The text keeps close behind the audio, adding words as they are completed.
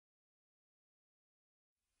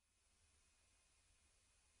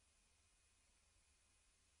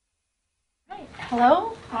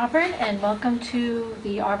Hello, Auburn, and welcome to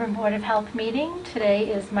the Auburn Board of Health meeting.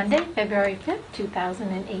 Today is Monday, February 5th,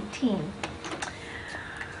 2018.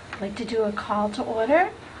 I'd like to do a call to order,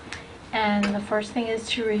 and the first thing is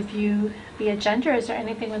to review the agenda. Is there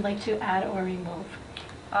anything we'd like to add or remove?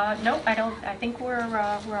 No, I don't. I think we're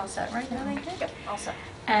all set right now. Yep, all set.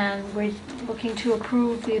 And we're looking to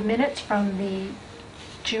approve the minutes from the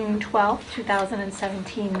June 12th,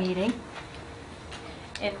 2017 meeting.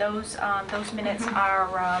 And those minutes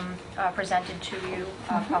are presented to you.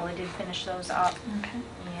 Probably did finish those up. Okay.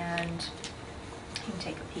 And you can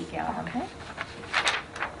take a peek at them. Okay.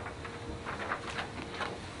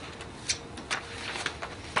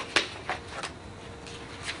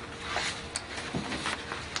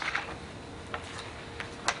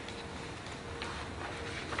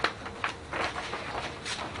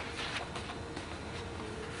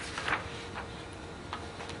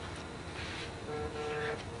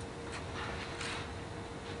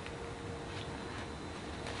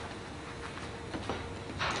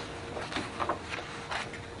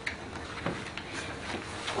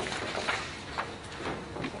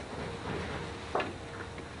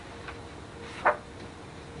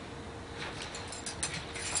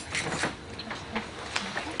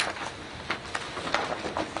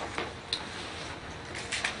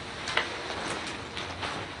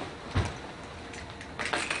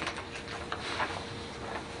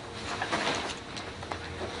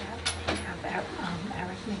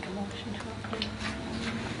 Eric make a motion to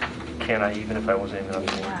approve. Can I, even if I wasn't even on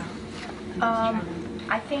the board? Wow.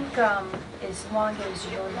 I think as long as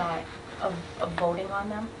you're not voting on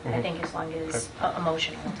them, I think as long as a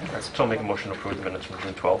motion. So I'll make a motion to approve the minutes from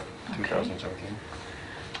June 12th, Okay. 2017.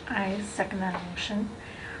 I second that motion.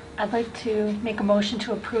 I'd like to make a motion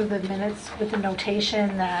to approve the minutes with the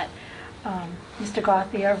notation that Mr.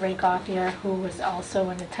 Gauthier, Ray Gauthier, who was also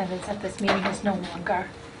in attendance at this meeting, is no longer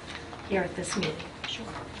here at this meeting. Sure.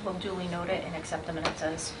 We'll duly note it and accept the minutes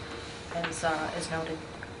as noted.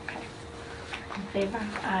 Okay. In favor?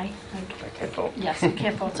 Aye. I can't vote. Yes, you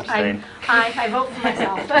can't vote. So Abstain. I vote for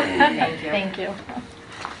myself. Thank you. Thank you.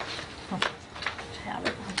 Have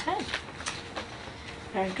it. Okay.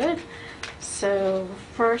 Very good. So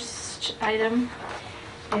first item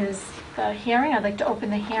is the hearing. I'd like to open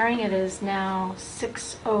the hearing. It is now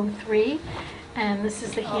 6:03, and this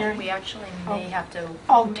is the hearing. We actually may have to.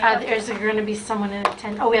 Is there going to be someone in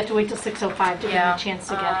attendance? Oh, we have to wait till 6:05 to give them a chance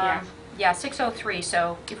to get here. Yeah, 6:03,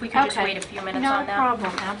 so if we could just wait a few minutes on that. No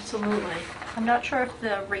problem, absolutely. I'm not sure if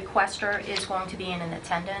the requester is going to be in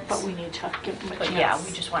attendance. But we need to give them a But chance. yeah,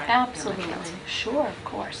 we just want to give them a Absolutely, chance. sure, of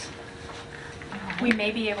course. We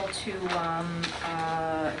may be able to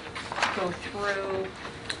go through,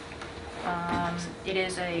 it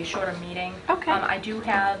is a shorter meeting. Okay. I do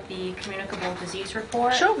have the communicable disease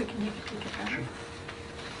report. Sure, we can take a peek at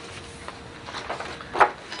that.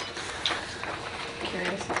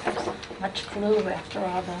 Curious if there's much flu after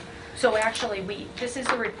all the... So actually, this is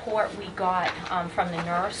the report we got from the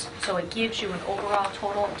nurse. So it gives you an overall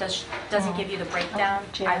total, doesn't give you the breakdown. Oh,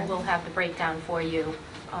 I Jan. will have the breakdown for you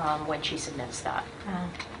when she submits that. I'm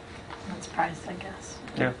not surprised, I guess.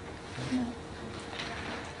 Yeah.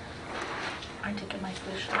 I did get my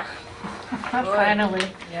flu shot. Finally.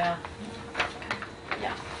 Yeah.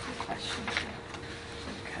 Yeah, good question.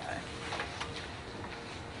 Okay.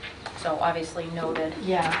 So obviously noted.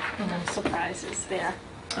 Yeah, no surprises there.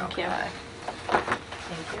 Thank you. Okay.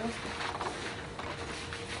 Thank you.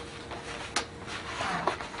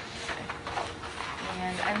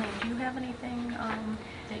 And Eileen, do you have anything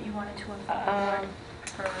that you wanted to inform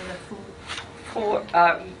for the food?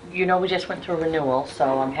 We just went through renewal,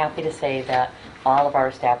 so I'm happy to say that all of our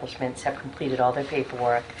establishments have completed all their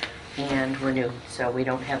paperwork and renewed, so we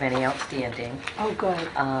don't have any outstanding. Oh, good.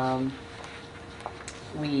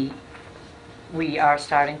 We are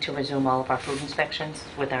starting to resume all of our food inspections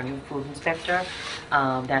with our new food inspector.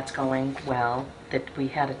 That's going well. That we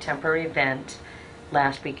had a temporary event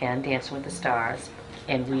last weekend, Dancing with the Stars,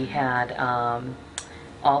 and we had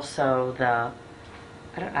also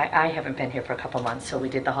I haven't been here for a couple months, so we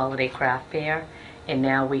did the holiday craft fair, and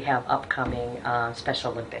now we have upcoming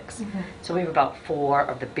Special Olympics. So we have about 4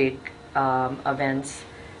 of the big events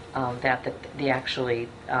that actually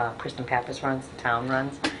Kristen Pappas runs, the town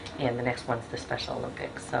runs, and the next one's the Special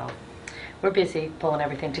Olympics. So we're busy pulling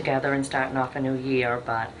everything together and starting off a new year,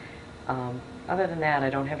 but other than that, I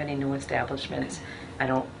don't have any new establishments. I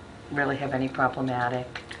don't really have any problematic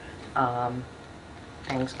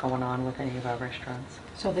things going on with any of our restaurants.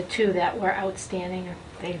 So the 2 that were outstanding,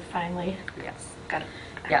 they finally Yes. got it.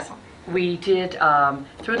 Yeah. Excellent. We did,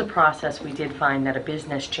 through the process, we did find that a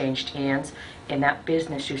business changed hands, and that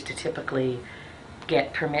business used to typically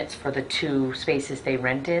get permits for the 2 spaces they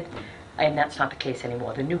rented, and that's not the case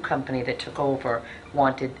anymore. The new company that took over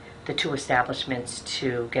wanted the 2 establishments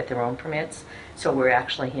to get their own permits, so we're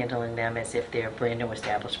actually handling them as if they're brand new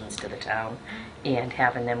establishments to the town, and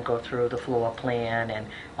having them go through the floor plan and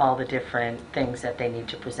all the different things that they need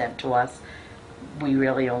to present to us. We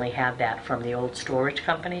really only had that from the old storage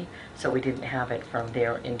company, so we didn't have it from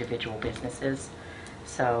their individual businesses.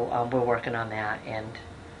 So we're working on that and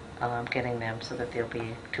getting them so that there'll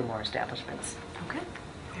be 2 more establishments. Okay,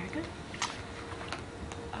 very good.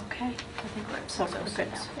 Okay, I think we're at so we're good 6:06.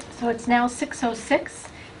 now. So it's now 6:06,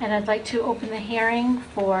 and I'd like to open the hearing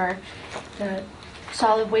for the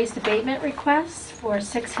solid waste abatement request for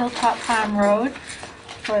 6 Hilltop Farm Road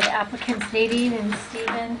for the applicants Nadine and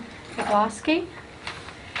Stephen Iglowski.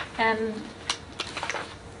 And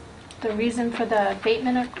the reason for the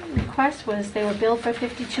abatement request was they were billed for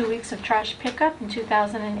 52 weeks of trash pickup in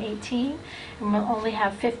 2018 and will only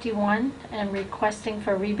have 51, and requesting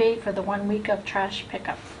for rebate for the 1 week of trash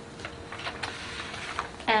pickup.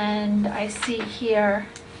 And I see here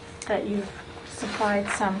that you've supplied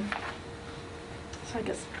some, so I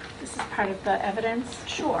guess this is part of the evidence.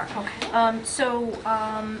 Sure. Okay.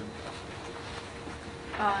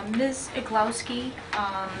 Ms. Iglowski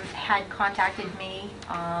had contacted me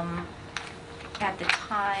at the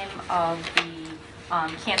time of the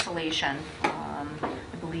cancellation. I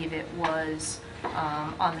believe it was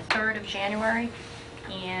on the 3rd of January,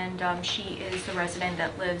 and she is the resident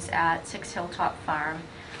that lives at 6 Hilltop Farm,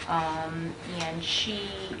 and she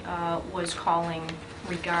was calling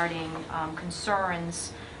regarding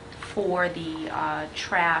concerns for the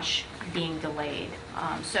trash being delayed.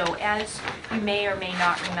 So as you may or may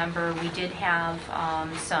not remember, we did have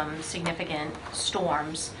some significant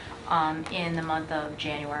storms in the month of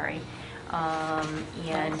January.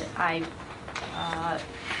 And I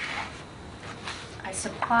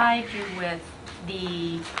supplied you with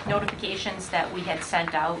the notifications that we had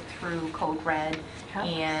sent out through Code Red Yep.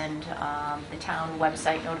 and the town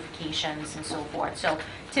website notifications and so forth. So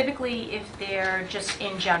typically, if they're just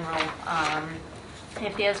in general,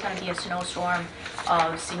 if there's going to be a snowstorm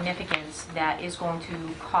of significance that is going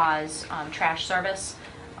to cause trash service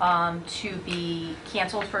to be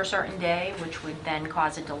canceled for a certain day, which would then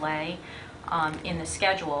cause a delay in the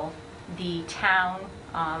schedule, the town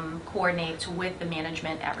coordinates with the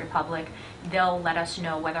management at Republic. They'll let us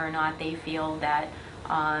know whether or not they feel that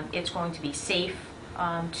it's going to be safe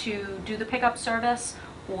to do the pickup service,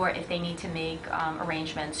 or if they need to make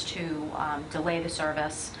arrangements to delay the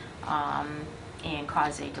service and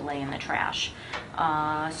cause a delay in the trash.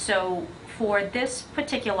 So for this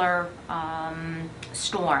particular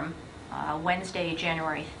storm, Wednesday,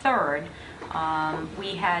 January 3rd,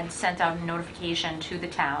 we had sent out a notification to the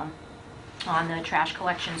town on the trash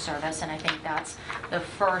collection service, and I think that's the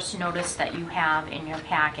first notice that you have in your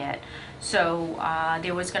packet. So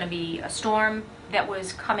there was going to be a storm that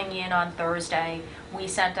was coming in on Thursday. We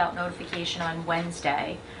sent out notification on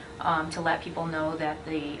Wednesday to let people know that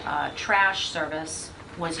the trash service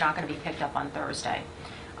was not going to be picked up on Thursday.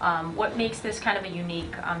 What makes this kind of a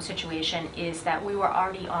unique situation is that we were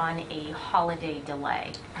already on a holiday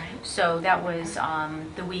delay. Right. So that was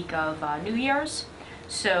the week of New Year's.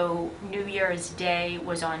 So New Year's Day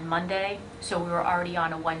was on Monday, so we were already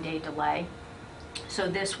on a 1-day delay. So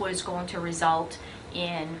this was going to result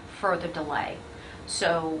in further delay.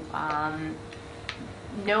 So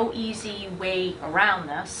no easy way around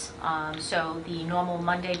this. So the normal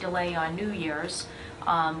Monday delay on New Year's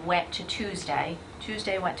went to Tuesday.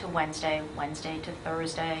 Tuesday went to Wednesday, Wednesday to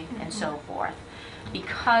Thursday, and so forth.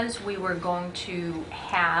 Because we were going to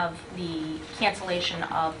have the cancellation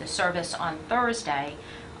of the service on Thursday,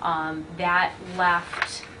 that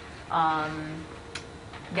left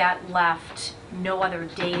no other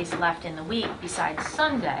days left in the week besides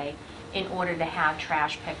Sunday in order to have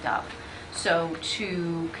trash picked up. So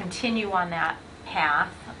to continue on that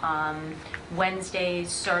path,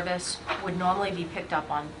 Wednesday's service would normally be picked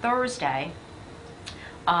up on Thursday.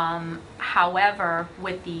 However,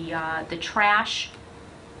 with the trash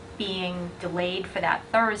being delayed for that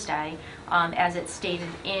Thursday, as it's stated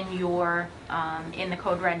in your in the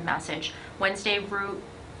Code Red message, Wednesday route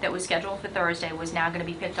that was scheduled for Thursday was now going to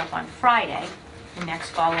be picked up on Friday, the next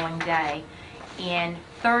following day, and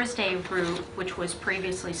Thursday route, which was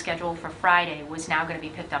previously scheduled for Friday, was now going to be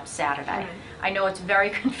picked up Saturday. Right. I know it's very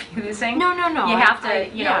confusing. No. You have to,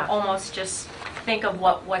 yeah. almost just think of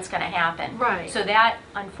what's going to happen. Right. So that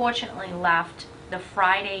unfortunately left the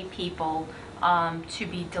Friday people to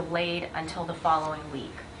be delayed until the following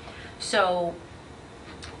week. So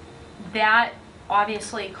that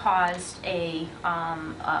obviously caused a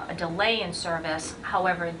delay in service.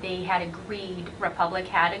 However, they had agreed, Republic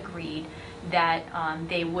had agreed, that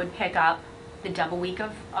they would pick up the double week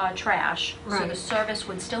of trash. So the Right. service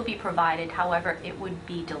would still be provided, however, it would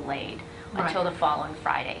be delayed until Right. the following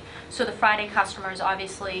Friday. So the Friday customers,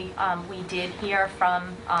 obviously, we did hear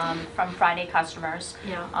from Friday customers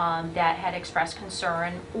Yeah. that had expressed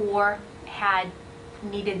concern or had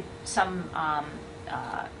needed some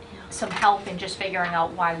help in just figuring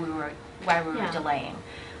out why we were Yeah. delaying.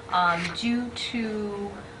 Due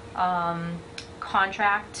to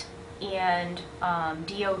contract and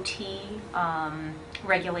DOT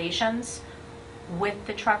regulations with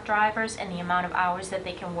the truck drivers and the amount of hours that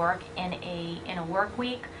they can work in a work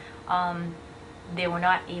week, they were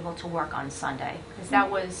not able to work on Sunday, because that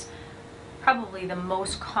was probably the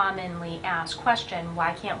most commonly asked question.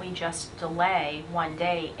 Why can't we just delay one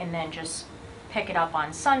day and then just pick it up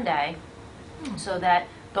on Sunday so that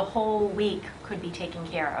the whole week could be taken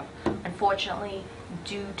care of? Unfortunately,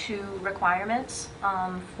 due to requirements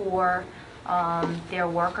for their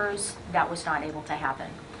workers, that was not able to happen.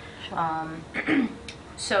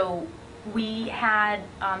 So we had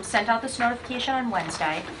sent out this notification on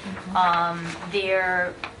Wednesday.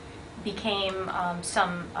 There became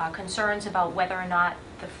some concerns about whether or not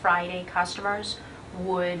the Friday customers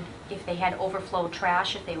would, if they had overflow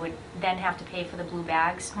trash, if they would then have to pay for the blue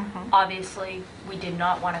bags. Obviously, we did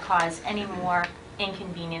not want to cause any more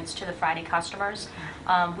inconvenience to the Friday customers.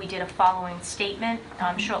 We did a following statement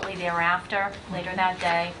shortly thereafter, later that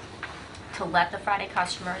day, to let the Friday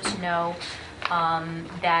customers know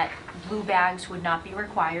that blue bags would not be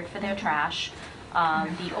required for their trash.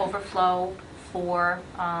 The overflow for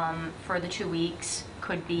the 2 weeks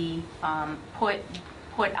could be put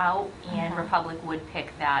out, and Republic would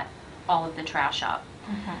pick all of the trash up.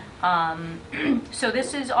 So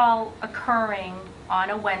this is all occurring on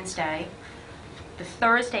a Wednesday. The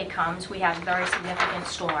Thursday comes, we have a very significant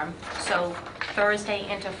storm, so Thursday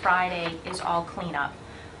into Friday is all cleanup.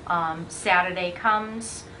 Saturday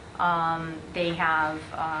comes, they have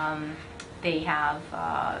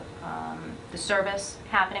the service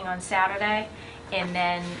happening on Saturday, and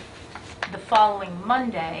then the following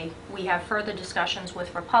Monday, we have further discussions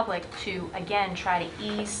with Republic to, again, try to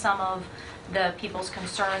ease some of the people's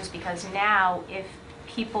concerns, because now if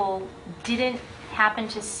people didn't happen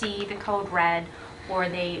to see the code red, or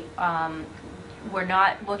they were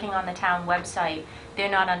not looking on the town website, they're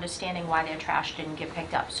not understanding why their trash didn't get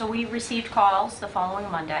picked up. So we received calls the following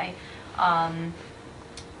Monday.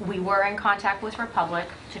 We were in contact with Republic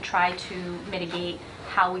to try to mitigate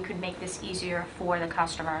how we could make this easier for the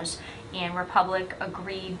customers, and Republic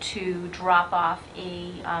agreed to drop off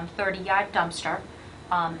a 30-yard dumpster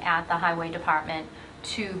at the highway department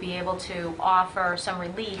to be able to offer some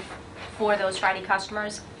relief for those Friday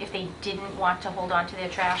customers. If they didn't want to hold on to their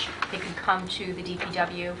trash, they could come to the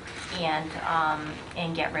DPW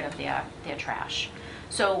and get rid of their trash.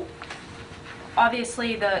 So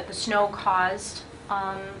obviously the snow caused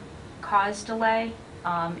delay,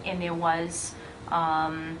 and there was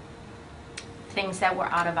things that were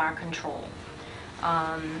out of our control.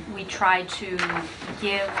 We tried to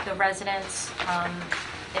give the residents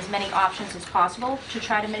as many options as possible to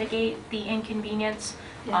try to mitigate the inconvenience,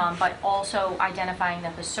 but also identifying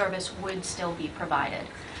that the service would still be provided.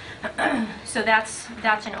 So that's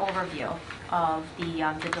an overview of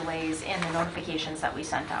the delays and the notifications that we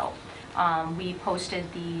sent out. We posted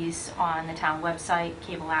these on the town website,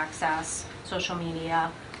 cable access, social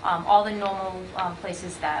media, all the normal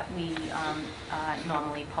places that we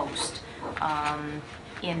normally post.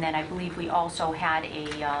 And then I believe we also had a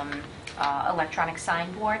electronic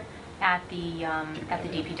signboard at the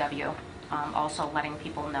DPW, also letting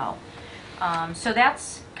people know. So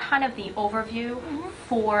that's kind of the overview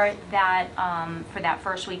for that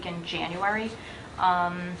first week in January.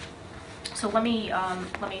 So let me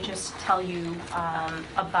just tell you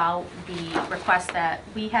about the request that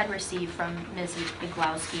we had received from Ms.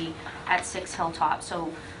 Iglowski at 6 Hilltop.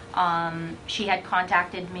 So she had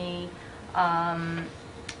contacted me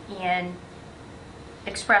and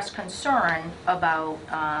expressed concern about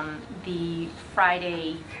the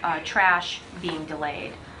Friday trash being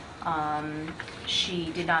delayed.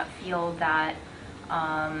 She did not feel that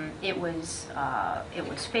it was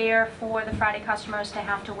fair for the Friday customers to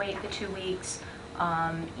have to wait the 2 weeks,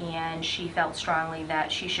 and she felt strongly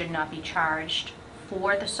that she should not be charged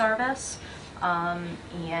for the service,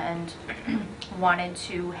 and wanted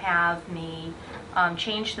to have me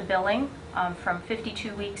change the billing from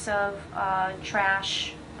 52 weeks of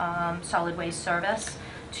trash solid waste service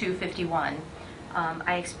to 51.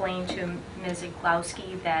 I explained to Ms.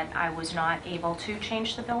 Iglowski that I was not able to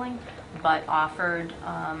change the billing, but offered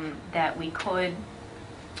that we could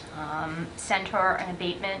send her an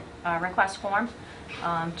abatement request form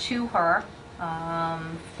to her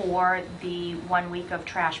for the 1 week of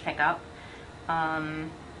trash pickup. And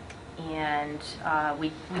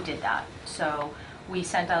we did that. So we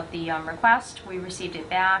sent out the request, we received it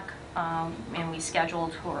back, and we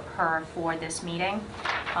scheduled her for this meeting.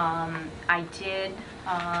 I did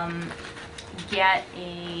get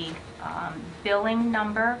a billing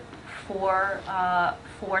number for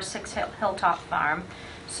 6 Hilltop Farm.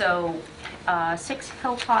 So 6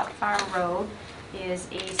 Hilltop Farm Road is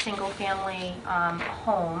a single-family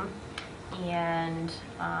home, and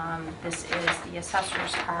this is the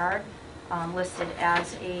assessor's card listed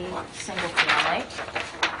as a single family.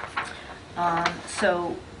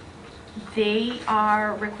 So they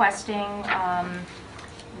are requesting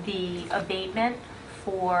the abatement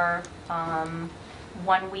for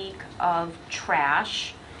 1 week of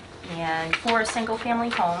trash. And for a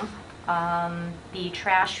single-family home, the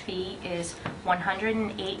trash fee is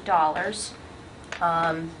 $108,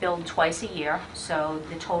 billed twice a year, so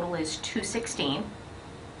the total is $216.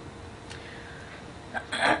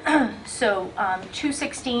 So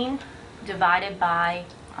 $216 divided by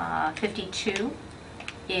 52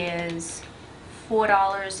 is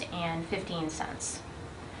 $4.15.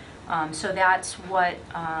 So that's what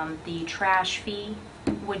the trash fee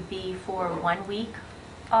would be for 1 week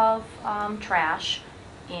of trash,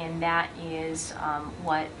 and that is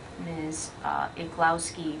what Ms.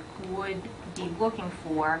 Iglowski would be looking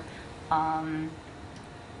for. And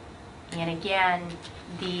again,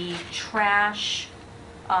 the trash,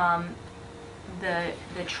 the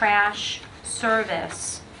trash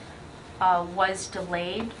service was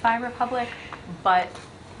delayed by Republic, but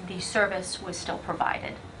the service was still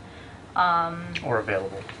provided. Or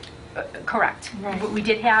available. Correct. Right. We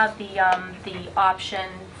did have the option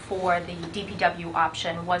for the DPW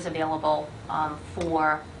option was available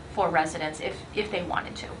for residents if they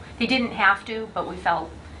wanted to. They didn't have to, but we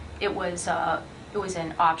felt it was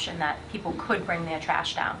an option that people could bring their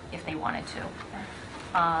trash down if they wanted to.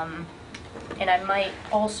 And I might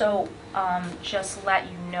also just let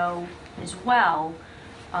you know as well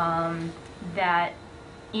that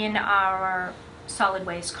in our solid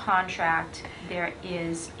waste contract, there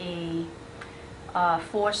is a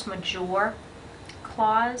force majeure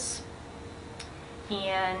clause,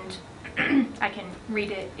 and I can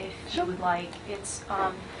read it if you would like. It's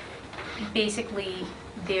basically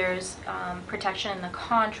there's protection in the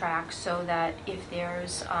contract so that if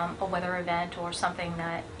there's a weather event or something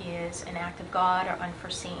that is an act of God or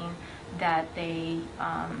unforeseen, that they,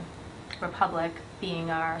 Republic,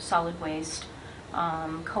 being our solid waste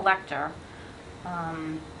collector,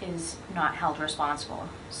 is not held responsible.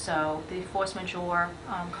 So the force majeure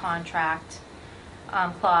contract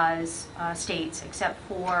clause states, except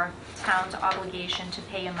for town's obligation to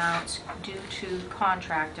pay amounts due to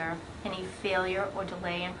contractor, any failure or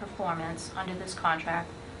delay in performance under this contract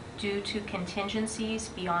due to contingencies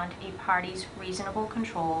beyond a party's reasonable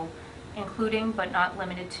control, including but not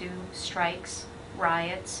limited to strikes,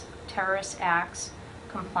 riots, terrorist acts,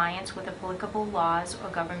 compliance with applicable laws or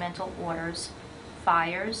governmental orders,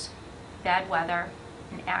 fires, bad weather,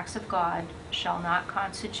 and acts of God, shall not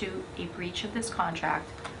constitute a breach of this contract,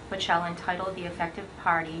 but shall entitle the affected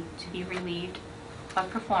party to be relieved of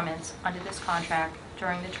performance under this contract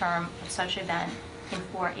during the term of such event and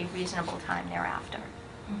for a reasonable time thereafter.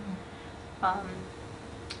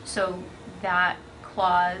 So that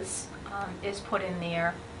clause is put in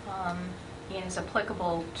there and is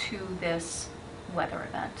applicable to this weather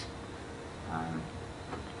event.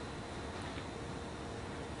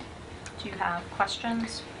 Do you have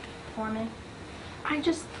questions for me? I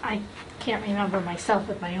can't remember myself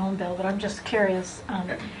with my own bill, but I'm just curious,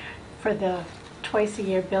 for the twice a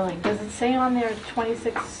year billing, does it say on there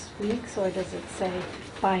 26 weeks or does it say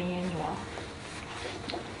biannual?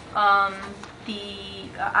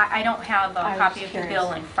 I don't have a I was copy of the curious.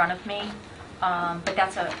 bill in front of me, but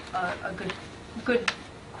that's a good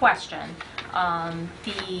question.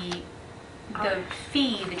 The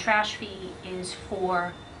fee, the trash fee, is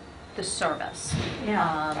for the service.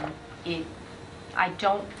 Yeah. I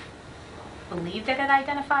don't believe that it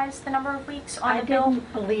identifies the number of weeks on I the bill,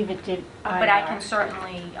 didn't believe it did either. but I can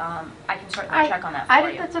certainly check on that for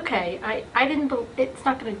you. That's okay. I didn't, it's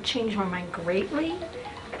not going to change my mind greatly,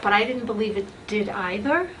 but I didn't believe it did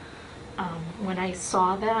either. When I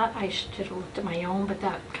saw that, I should have looked at my own, but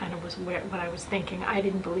that kind of was what I was thinking. I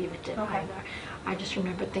didn't believe it did Okay. either. I just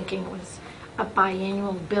remember thinking it was a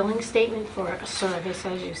biannual billing statement for a service,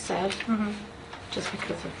 as you said. Mhm. just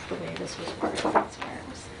because of the way this was worded. That's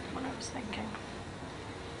what I was thinking.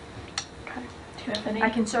 Okay. Do you have any? I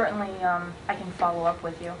can certainly, I can follow up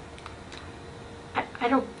with you. I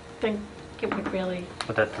don't think it would really,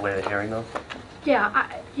 Would that delay the hearing, though?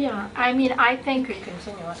 I mean, I You think, could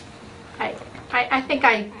continue it. I think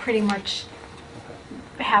I pretty much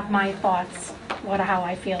have my thoughts, how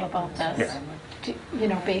I feel about this. Yes. You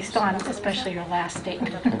know, based on especially your last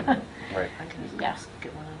statement. Right. I can Yeah.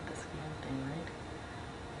 get one out of this thing, right?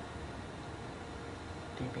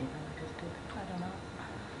 Do you think I just did? I don't know.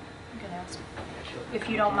 You can ask. If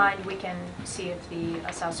you don't mind, we can see if the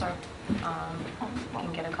assessor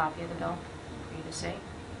can get a copy of the bill for you to see.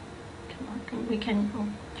 We can,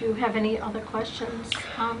 do you have any other questions?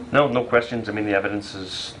 No questions. I mean, the evidence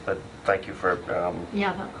is, but thank you for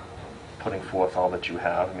Yeah, putting forth all that you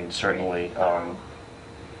have. I mean, certainly,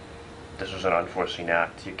 this was an unforeseen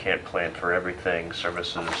act. You can't plan for everything.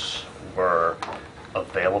 Services were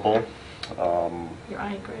available.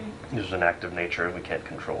 I agree. This is an act of nature. We can't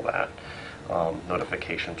control that.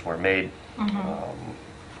 Notifications were made.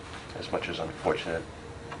 As much as unfortunate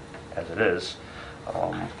as it is,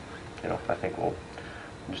 you know, I think we'll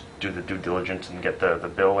just do the due diligence and get the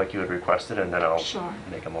bill like you had requested, and then I'll Sure.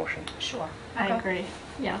 make a motion. Sure. I Okay. agree,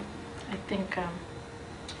 yeah. I think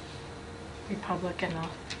Republic and the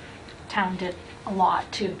town did a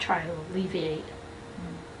lot to try to alleviate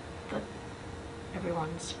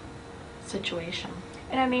everyone's situation.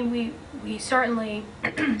 And I mean, we certainly,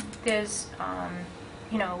 there's,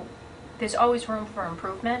 you know, there's always room for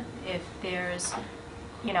improvement. If there's,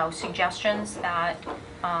 you know, suggestions that,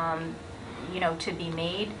 you know, to be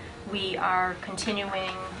made, we are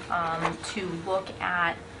continuing to look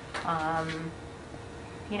at,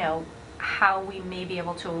 you know, how we may be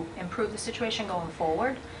able to improve the situation going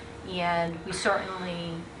forward. And we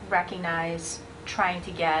certainly recognize trying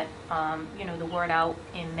to get, you know, the word out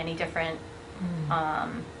in many different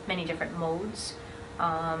modes.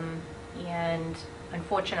 And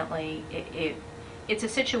unfortunately, it's a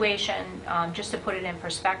situation, just to put it in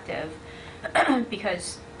perspective,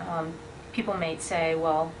 because people may say,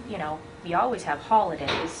 well, you know, we always have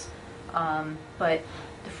holidays, but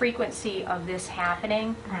the frequency of this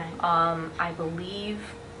happening, Right. I believe,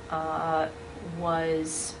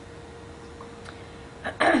 was,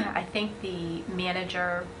 I think the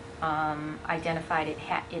manager identified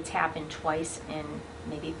it's happened twice in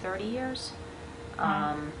maybe 30 years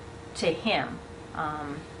to him.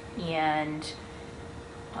 And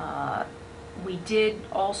we did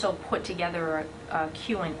also put together a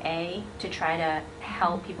Q&A to try to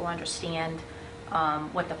help people understand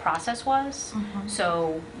what the process was.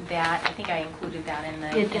 So that, I think I included that in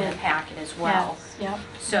It the did. packet as well. Yes, yep.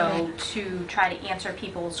 So to try to answer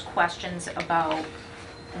people's questions about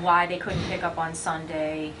why they couldn't pick up on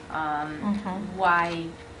Sunday, why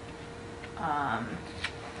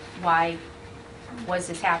was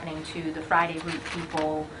this happening to the Friday route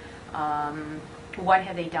people, what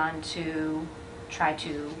have they done to try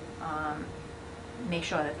to make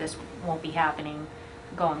sure that this won't be happening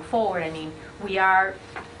going forward. I mean, we are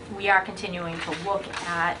continuing to look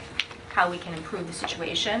at how we can improve the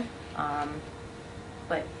situation,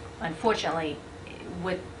 but unfortunately,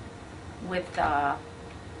 with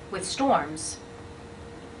storms,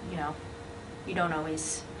 you know, you don't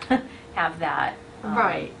always have that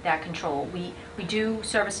Right. that control. We do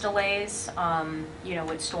service delays, you know,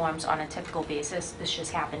 with storms on a typical basis. This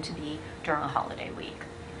just happened to be during a holiday week,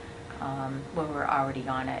 where we're already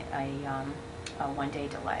on a one-day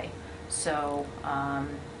delay. So,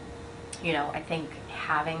 you know, I think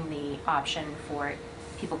having the option for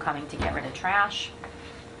people coming to get rid of trash,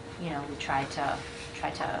 you know, we try to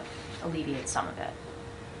alleviate some of it.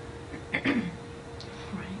 Right.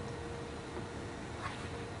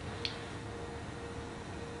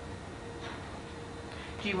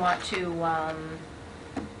 Do you want to,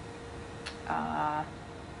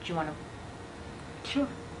 Sure.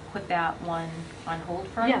 put that one on hold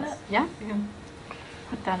for a minute? Yes, yeah, you can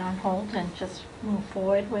put that on hold and just move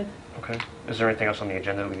forward with, Okay. Is there anything else on the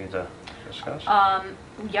agenda that we need to discuss?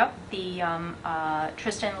 Yep, the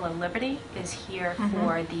Tristan LaLiberty is here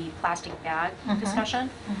for the plastic bag discussion.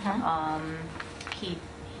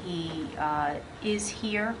 He is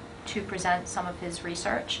here to present some of his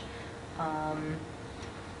research. I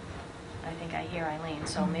think I hear Eileen,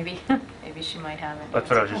 so maybe she might have it. That's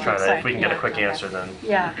what I was just trying to, if we can get a quick Yeah. answer then.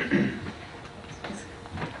 yeah.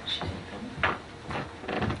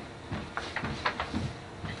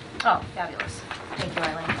 Oh, fabulous. Thank you,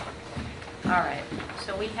 Eileen. All right,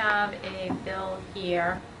 so we have a bill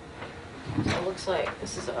here. So it looks like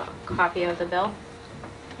this is a copy of the bill.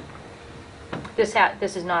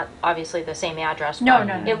 this is not obviously the same address. No, but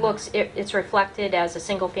no, no, It looks, it's reflected as a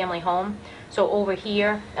single-family home. So over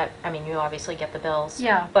here, I mean, you obviously get the bills.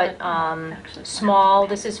 Yeah, But but, actually, small,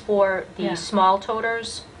 this is for the Yeah. small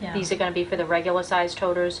toters. Yeah. These are going to be for the regular-sized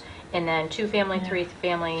toters. And then 2-family, Yeah.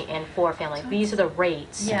 3-family, and 4-family. So These are the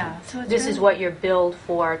rates. Yeah, so it's This is really- what you're billed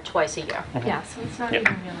for twice a year. Yeah, so it's not Yep.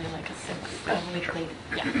 even really like a weekly,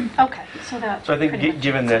 Yeah. okay, so that. So I think pretty much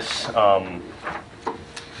given is-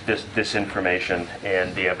 this information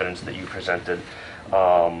and the evidence that you presented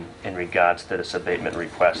in regards to this abatement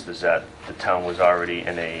request is that the town was already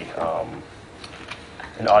in an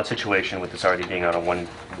odd situation with this already being on a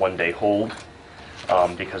one-day hold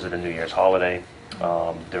because of the New Year's holiday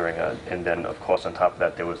and then of course on top of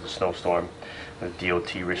that there was the snowstorm with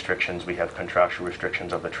DOT restrictions. We have contractual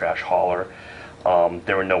restrictions of the trash hauler.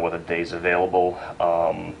 There were no other days available.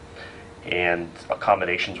 And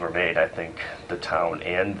accommodations were made. I think the town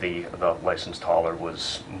and the licensed hauler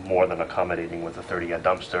was more than accommodating with the 30-yard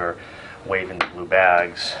dumpster, waving the blue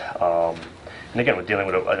bags. And again, we're dealing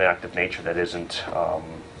with an active nature that isn't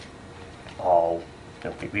all,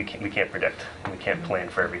 we can't predict, and we can't plan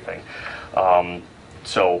for everything.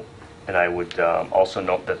 And I would also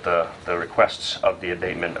note that the requests of the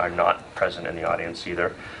abatement are not present in the audience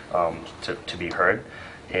either to be heard.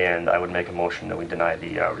 And I would make a motion that we deny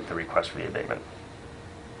the request for the abatement.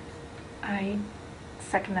 I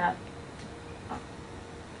second that.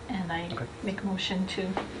 And I Okay. make a motion to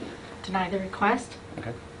deny the request.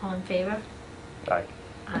 Okay. All in favor? Aye.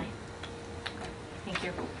 Aye. Thank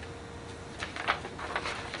you.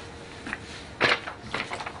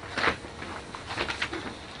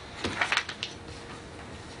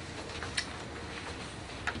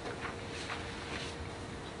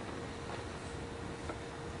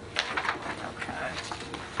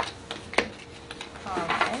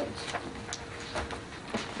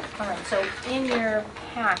 All right, so in your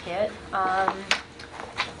packet,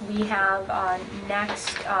 we have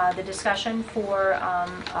next the discussion for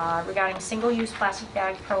regarding single-use plastic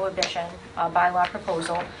bag prohibition bylaw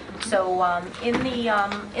proposal. So in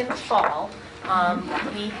the fall,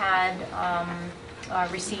 we had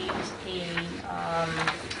received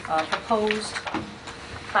a proposed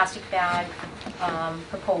plastic bag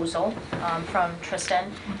proposal from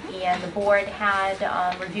Tristan, and the board had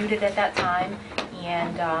reviewed it at that time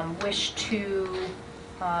and wished to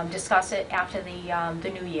discuss it after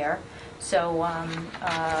the new year. So I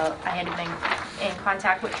had been in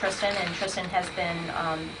contact with Tristan, and Tristan has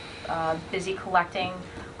been busy collecting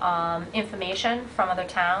information from other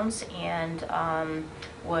towns and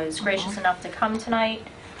was gracious enough to come tonight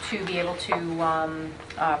to be able to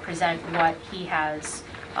present what he has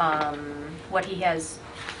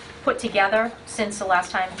put together since the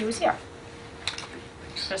last time he was here.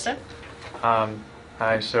 Tristan?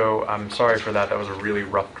 Hi, so I'm sorry for that. That was a really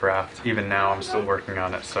rough draft. Even now, I'm still working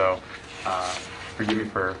on it, so forgive me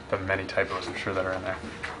for the many typos I'm sure that are in there.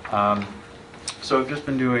 So I've just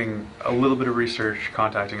been doing a little bit of research,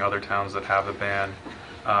 contacting other towns that have a ban,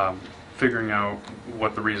 figuring out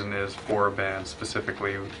what the reason is for a ban,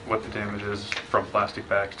 specifically what the damage is from plastic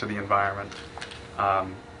bags to the environment,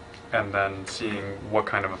 and then seeing what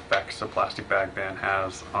kind of effects a plastic bag ban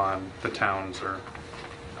has on the towns or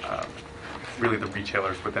really the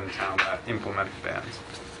retailers within town that implement the bans.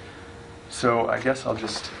 So I guess I'll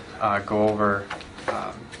just go over,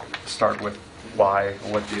 start with why,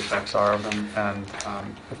 what the effects are of them, and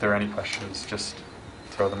if there are any questions, just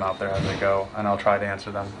throw them out there as I go, and I'll try to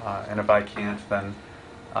answer them. And if I can't, then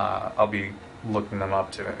I'll be looking them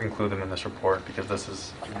up to include them in this report, because this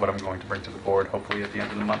is what I'm going to bring to the board, hopefully at the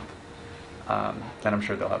end of the month. And I'm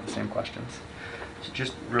sure they'll have the same questions. So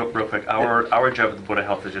just real quick, our job at the Board of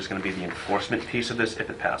Health is just going to be the enforcement piece of this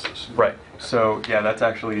if it passes. Right. So yeah, that's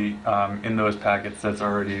actually in those packets. That's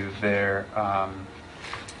already there.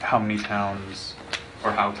 How many towns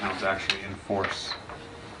or how towns actually enforce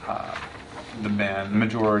the ban? The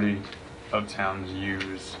majority of towns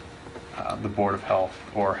use the Board of Health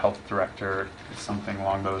or Health Director, something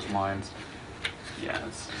along those lines. Yeah.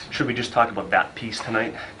 Should we just talk about that piece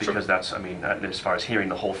tonight? Because that's, I mean, as far as hearing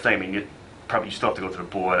the whole thing, I mean, you still have to go through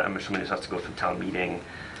the board. I'm assuming this has to go through town meeting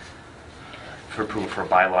for approval for a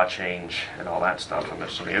bylaw change and all that stuff. I'm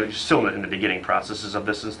assuming you're still in the beginning processes of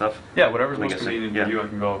this and stuff. Yeah, whatever's Like most I said, convenient yeah. for you, I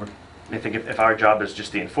can go over. I think if our job is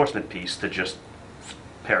just the enforcement piece, to just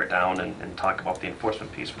pare it down and talk about the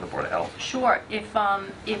enforcement piece for the Board of Health. Sure. If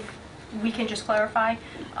we can just clarify,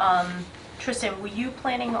 Tristan, were you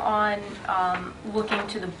planning on looking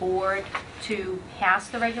to the board to pass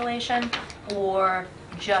the regulation, or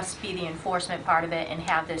just be the enforcement part of it and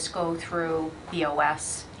have this go through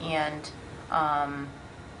BOS and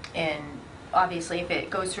obviously, if it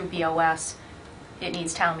goes through BOS, it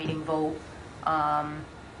needs town meeting vote.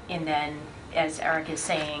 And then, as Eric is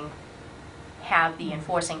saying, have the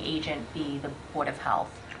enforcing agent be the Board of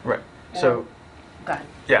Health. Right. So, Go ahead.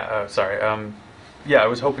 yeah, sorry. Yeah, I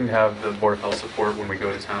was hoping to have the Board of Health support when we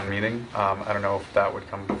go to town meeting. I don't know if that would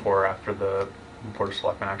come before or after the Board of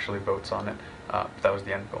Selectmen actually votes on it. That was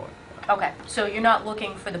the end goal. Okay, so you're not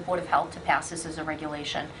looking for the Board of Health to pass this as a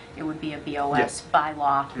regulation? It would be a BOS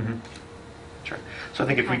bylaw? Mm-hmm. Sure. So I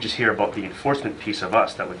think if we just hear about the enforcement piece of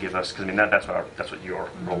us, that would give us, because I mean, that's what your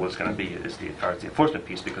role is going to be, is the, as far as the enforcement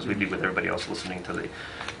piece, because we'd be with everybody else listening to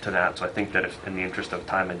that. So I think that if, in the interest of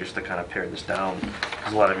time, and just to kind of pare this down,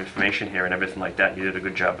 there's a lot of information here and everything like that. You did a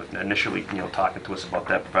good job of initially, talking to us about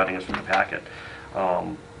that, providing us with the packet.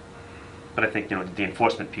 But I think, the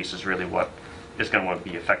enforcement piece is really what is going to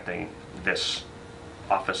be affecting this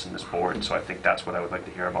office and this board. So I think that's what I would like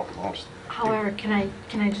to hear about the most. However, can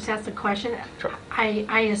I just ask a question? Sure.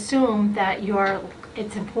 I assume that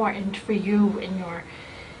it's important for you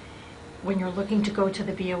when you're looking to go to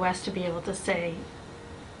the BOS to be able to say,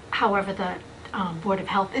 however, the Board of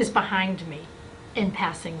Health is behind me in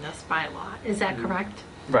passing this bylaw. Is that correct?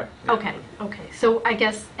 Right. Okay. So I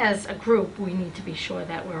guess as a group, we need to be sure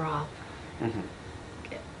that we're all,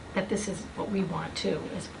 that this is what we want too,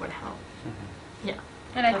 as Board of Health. Yeah.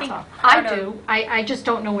 And I That's think all. part I of- do. I just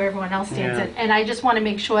don't know where everyone else stands. Yeah. And I just want to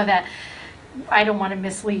make sure that I don't want to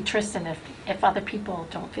mislead Tristan if other people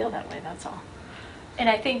don't feel that way, that's all. And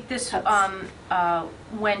I think this, That's-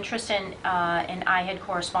 when Tristan and I had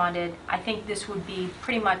corresponded, I think this would be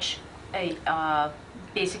pretty much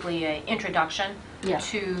basically an introduction Yeah.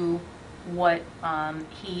 to what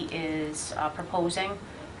he is proposing.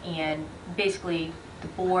 And basically, the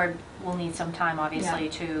board will need some time, obviously,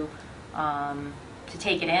 to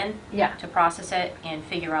take it in, Yeah. to process it, and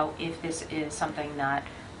figure out if this is something that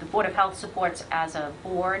the Board of Health supports as a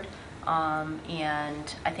board.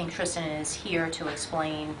 And I think Tristan is here to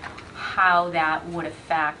explain how that would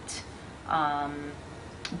affect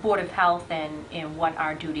Board of Health and what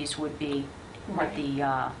our duties would be Right.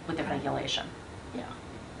 with the regulation. Yeah.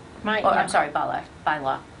 Oh, I'm sorry,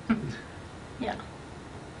 bylaw. Yeah.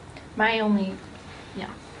 My only, yeah,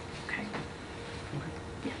 okay.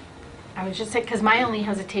 Yeah. I was just saying, because my only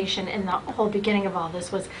hesitation in the whole beginning of all this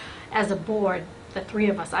was, as a board, the three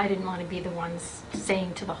of us, I didn't want to be the ones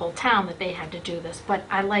saying to the whole town that they had to do this, but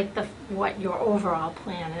I like what your overall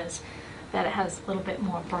plan is, that it has a little bit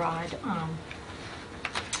more broad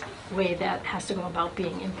way that has to go about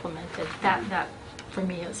being implemented. That for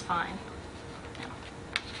me is fine.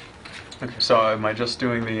 Okay, so am I just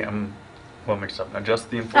doing the, well, mixed up, now just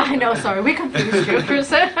the enforcement? I know, sorry, we confused you,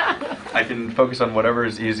 Tristan. I can focus on whatever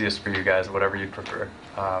is easiest for you guys, whatever you'd prefer.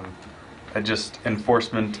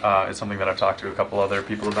 Enforcement is something that I've talked to a couple other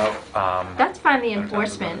people about. That's fine, the Sometimes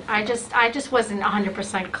enforcement. it's I just wasn't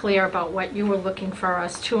 100% clear about what you were looking for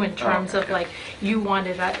us to, in terms of, okay. like, you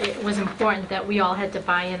wanted, it was important that we all had to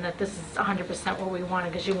buy in that this is 100% what we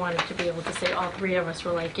wanted, because you wanted to be able to say, all three of us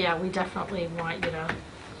were like, yeah, we definitely want you to,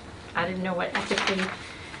 I didn't know what ethically,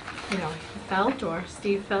 you felt, or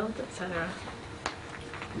Steve felt, et cetera.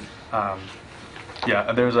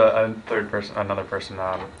 Yeah, there's another person,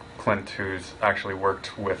 Clint, who's actually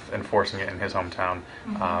worked with enforcing it in his hometown,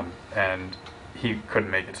 and he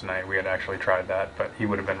couldn't make it tonight. We had actually tried that, but he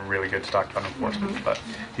would have been really good to talk about enforcement. But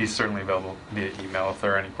he's certainly available via email if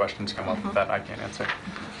there are any questions come up that I can't answer.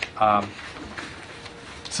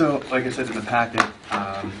 So, like I said in the packet,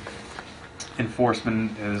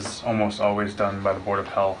 enforcement is almost always done by the Board of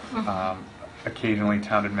Health. Occasionally,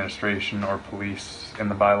 town administration or police. In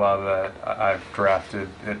the bylaw that I've drafted,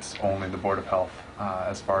 it's only the Board of Health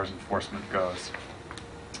as far as enforcement goes.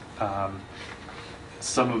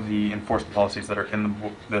 Some of the enforcement policies that are in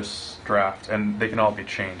this draft, and they can all be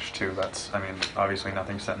changed too. Obviously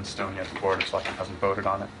nothing's set in stone yet. The Board of Selectmen hasn't voted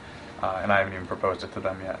on it, and I haven't even proposed it to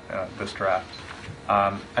them yet, this draft.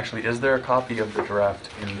 Actually, is there a copy of the draft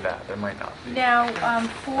in that? There might not be. Now,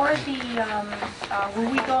 for were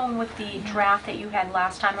we going with the draft that you had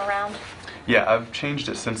last time around? Yeah, I've changed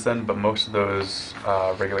it since then, but most of those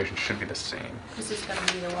regulations should be the same. This is going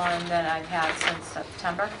to be the one that I've had since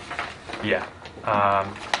September. Yeah. I'll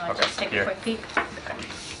Okay, just take a here. quick peek.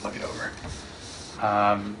 Look it over.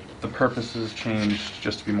 The purposes changed,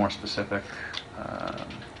 just to be more specific. Do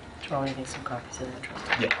you want me to make some copies of that,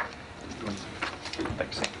 Tristan? Yeah.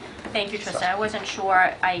 Thanks. Thank you, Tristan. I wasn't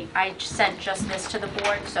sure. I sent just this to the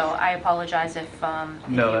board, so I apologize if No,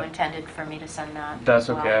 you that- intended for me to send that. That's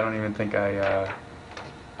as well. okay. I don't even think I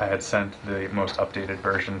had sent the most updated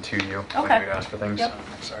version to you when Okay. you asked for things. Yep.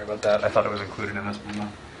 Sorry about that. I thought it was included in this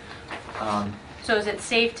one. So is it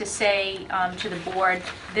safe to say to the board,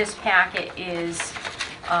 this packet is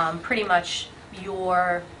pretty much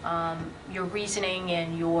your reasoning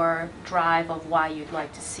and your drive of why you'd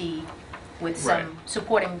like to see with some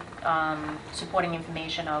supporting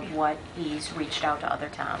information of what he's reached out to other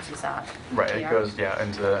towns, is that Right, it clear? goes, yeah,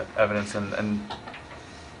 into evidence and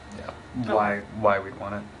yeah, why we'd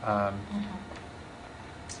want it.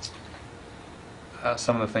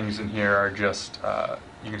 Some of the things in here are just,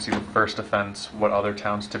 you can see the first offense, what other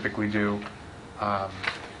towns typically do,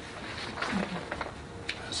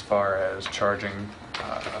 as far as charging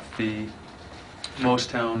a fee. Most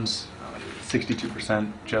towns,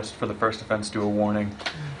 62% just for the first offense do a warning,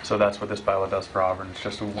 so that's what this bylaw does for Auburn, it's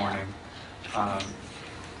just a warning.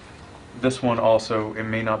 This one also, it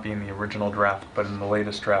may not be in the original draft, but in the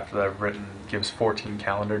latest draft that I've written, gives 14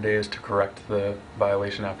 calendar days to correct the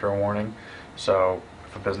violation after a warning. So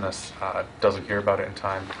if a business doesn't hear about it in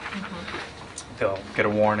time, they'll get a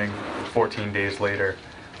warning. 14 days later,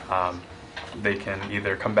 they can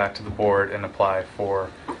either come back to the board and apply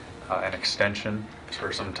for an extension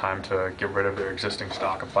for some time to get rid of their existing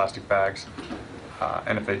stock of plastic bags.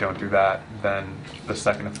 And if they don't do that, then the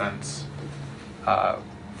second offense,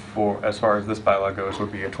 for as far as this bylaw goes,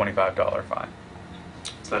 would be a $25 fine.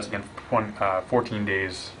 So that's again 14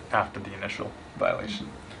 days after the initial violation.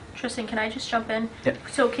 Tristan, can I just jump in? Yep.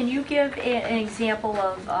 So can you give an example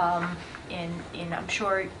of, in I'm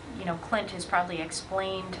sure, you know, Clint has probably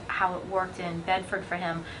explained how it worked in Bedford for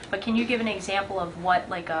him, but can you give an example of what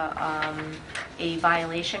like a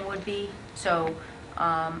violation would be? So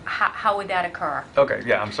how would that occur? Okay,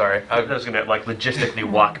 yeah, I'm sorry. I was gonna like logistically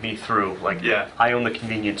walk me through, like, Yeah. I own the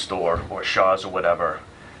convenience store or Shaw's or whatever.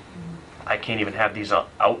 I can't even have these out.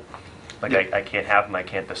 Like, I can't have them, I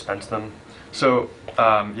can't dispense them. So,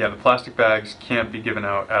 yeah, the plastic bags can't be given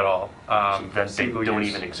out at all. Then they Single don't use.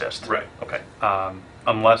 even exist. Right. Okay.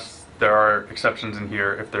 Unless there are exceptions in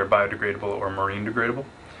here if they're biodegradable or marine degradable,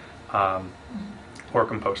 or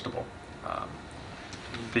compostable.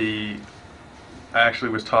 I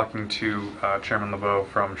actually was talking to Chairman LeBeau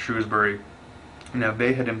from Shrewsbury. Now,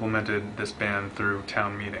 they had implemented this ban through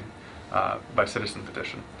town meeting by citizen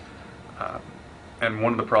petition. And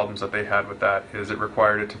one of the problems that they had with that is it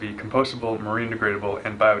required it to be compostable, marine degradable,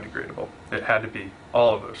 and biodegradable. It had to be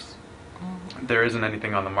all of those. There isn't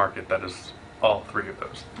anything on the market that is all three of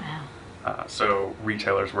those. So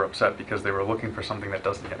retailers were upset because they were looking for something that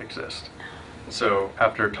doesn't yet exist. So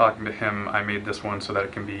after talking to him, I made this one so that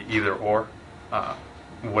it can be either or,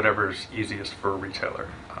 whatever's easiest for a retailer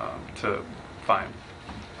to find.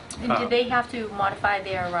 And did they have to modify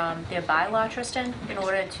their bylaw, Tristan, in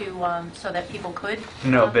order to, so that people could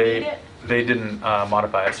No, read it? they didn't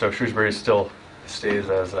modify it, so Shrewsbury still stays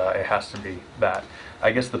as it has to be that.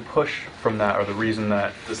 I guess the push from that, or the reason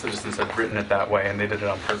that the citizens had written it that way, and they did it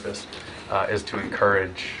on purpose, is to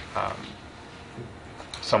encourage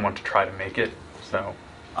someone to try to make it, so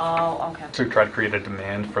Oh, okay. to try to create a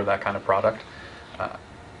demand for that kind of product.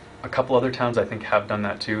 A couple other towns, I think, have done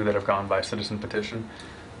that too, that have gone by citizen petition,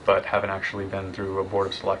 but haven't actually been through a board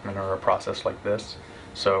of selectmen or a process like this.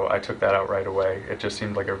 So I took that out right away. It just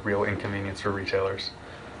seemed like a real inconvenience for retailers.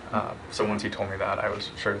 So once he told me that, I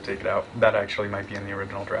was sure to take it out. That actually might be in the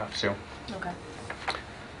original draft too. Okay.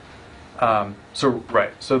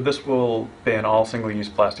 So this will ban all single-use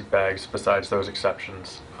plastic bags besides those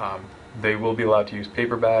exceptions. They will be allowed to use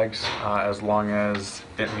paper bags as long as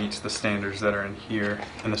it meets the standards that are in here,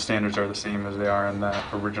 and the standards are the same as they are in that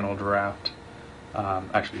original draft.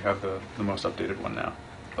 Actually, you have the most updated one now,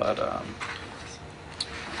 but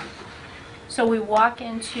So we walk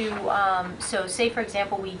into, so say for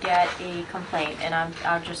example, we get a complaint, and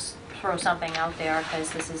I'll just throw something out there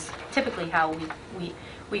because this is typically how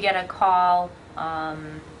we get a call,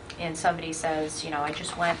 and somebody says, you know, I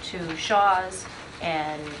just went to Shaw's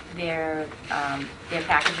and they're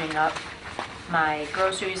packaging up my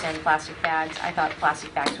groceries in plastic bags. I thought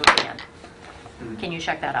plastic bags were banned. Can you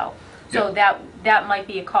check that out? So that might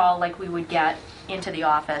be a call like we would get into the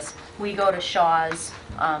office. We go to Shaw's,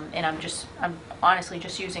 and I'm honestly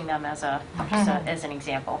just using them as as an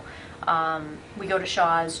example. We go to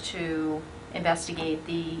Shaw's to investigate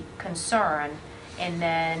the concern, and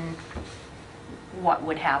then what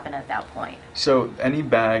would happen at that point? so any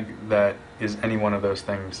bag that is any one of those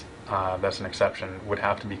things, that's an exception, would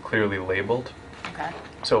have to be clearly labeled. Okay.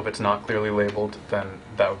 So if it's not clearly labeled, then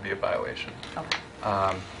that would be a violation.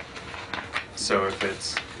 Okay. So if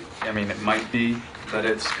it's, I mean, it might be that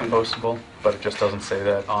it's compostable, but it just doesn't say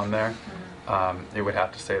that on there. It would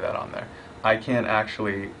have to say that on there. I can't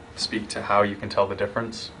actually speak to how you can tell the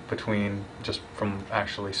difference between just from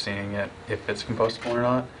actually seeing it if it's compostable or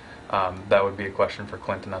not. That would be a question for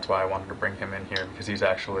Clint, and that's why I wanted to bring him in here, because he's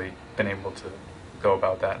actually been able to go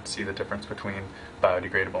about that and see the difference between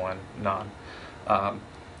biodegradable and non.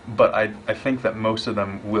 But I think that most of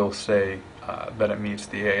them will say that it meets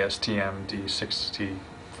the ASTM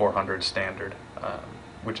D6400 standard,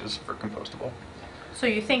 which is for compostable. So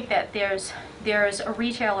you think that there's a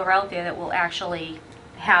retailer out there that will actually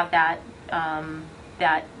have that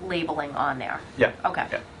that labeling on there? Yeah. Okay.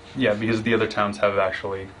 Yeah, because the other towns have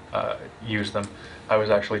actually used them. I was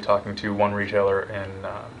actually talking to one retailer in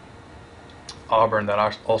Auburn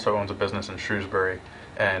that also owns a business in Shrewsbury,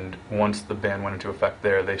 and once the ban went into effect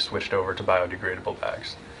there, they switched over to biodegradable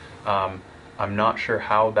bags. I'm not sure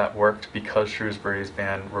how that worked because Shrewsbury's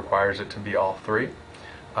ban requires it to be all three.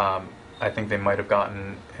 I think they might have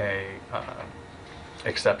gotten a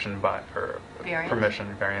exception or Variance?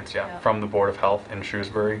 permission variance, Yeah. from the Board of Health in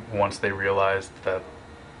Shrewsbury once they realized that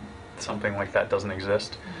something like that doesn't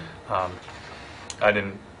exist. I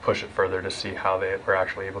didn't push it further to see how they were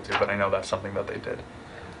actually able to, but I know that's something that they did.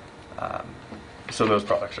 So those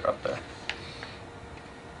products are up there.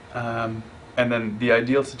 And then the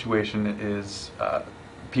ideal situation is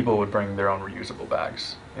people would bring their own reusable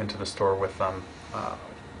bags into the store with them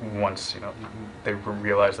once they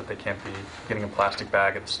realize that they can't be getting a plastic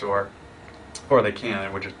bag at the store, or they can,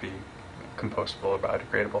 it would just be compostable or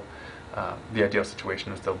biodegradable. The ideal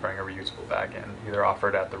situation is they'll bring a reusable bag in, either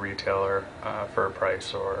offered at the retailer for a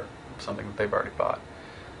price or something that they've already bought.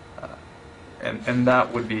 And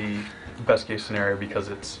that would be the best case scenario because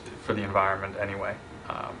it's for the environment anyway.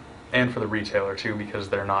 And for the retailer too, because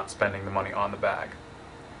they're not spending the money on the bag.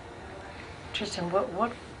 Tristan,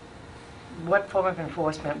 what form of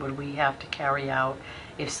enforcement would we have to carry out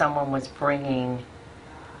if someone was bringing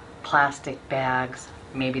plastic bags,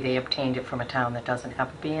 maybe they obtained it from a town that doesn't have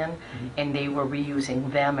a ban, and they were reusing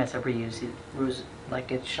them as like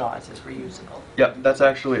it's Shaw's as reusable? Yeah, that's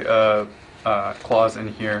actually a clause in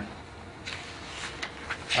here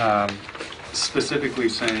specifically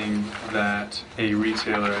saying that a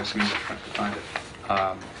retailer, I just need to find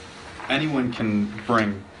it, anyone can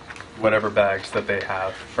bring whatever bags that they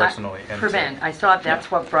have personally. Prevent. I thought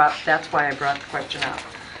that's why I brought the question up.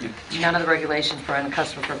 None of the regulations prevent a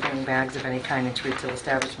customer from bringing bags of any kind into retail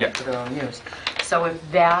establishment for their own use. So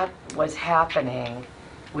if that was happening,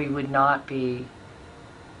 we would not be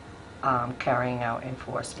carrying out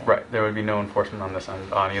enforcement. Right, there would be no enforcement on this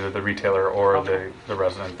on either the retailer or Okay. the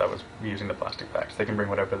resident that was using the plastic bags. They can bring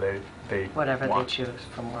whatever they Whatever want. they choose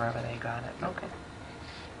from wherever they got it. Okay.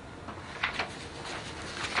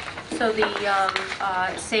 So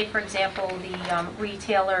say for example, the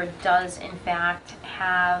retailer does in fact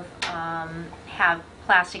have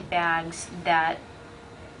plastic bags that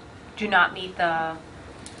do not meet the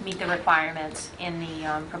requirements in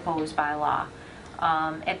the proposed bylaw.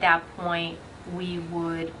 At that point, we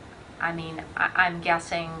would, I'm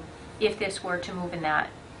guessing if this were to move in that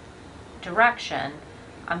direction,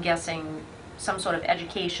 I'm guessing some sort of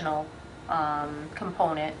educational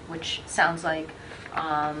component, which sounds like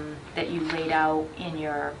that you laid out in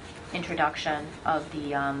your introduction of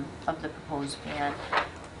the proposed ban.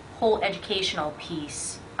 Whole educational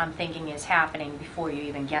piece, I'm thinking, is happening before you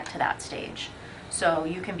even get to that stage. So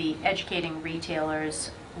you can be educating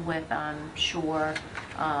retailers with, I'm sure,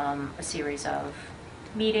 a series of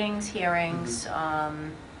meetings, hearings,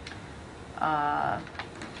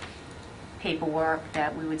 paperwork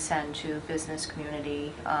that we would send to business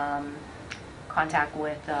community, contact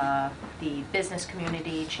with the business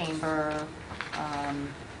community, chamber.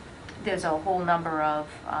 There's a whole number of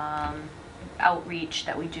outreach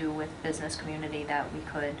that we do with business community that we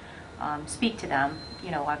could speak to them,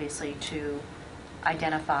 obviously to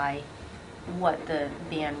identify what the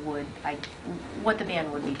ban would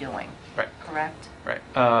be doing. Right. Correct? Right.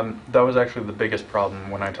 That was actually the biggest problem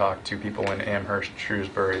when I talked to people in Amherst,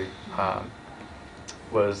 Shrewsbury,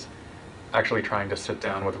 was actually trying to sit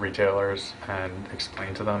down with retailers and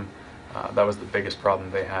explain to them. That was the biggest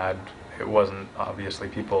problem they had. It wasn't obviously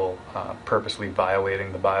people purposely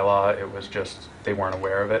violating the bylaw, it was just they weren't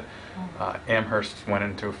aware of it. Amherst went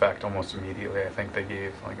into effect almost immediately. I think they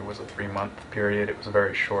gave, it was a 3-month period, it was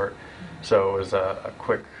very short. So it was a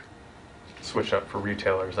quick switch up for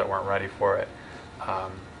retailers that weren't ready for it.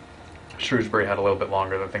 Shrewsbury had a little bit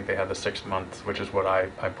longer. I think they had the 6 months, which is what I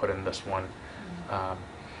put in this one.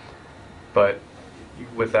 But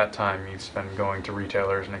with that time, you spend going to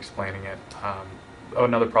retailers and explaining it.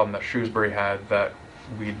 Another problem that Shrewsbury had that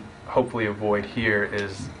we'd hopefully avoid here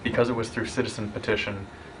is because it was through citizen petition,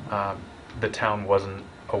 the town wasn't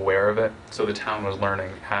aware of it. So the town was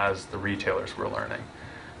learning as the retailers were learning.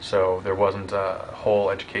 So there wasn't a whole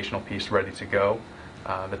educational piece ready to go.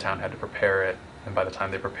 The town had to prepare it, and by the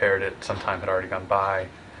time they prepared it, some time had already gone by,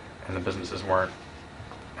 and the businesses weren't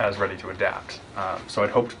as ready to adapt. So I'd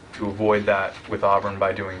hoped to avoid that with Auburn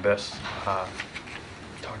by doing this,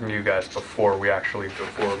 talking to you guys before we actually go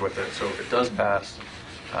forward with it. So if it does pass,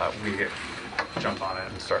 we jump on it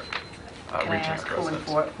and start Can I reaching out ask to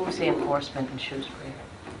residents. who's the enforcement in Shrewsbury?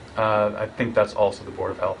 I think that's also the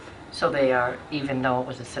Board of Health. So they are, even though it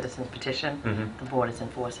was a citizen's petition, Mhm. the board is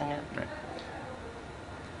enforcing it? Right.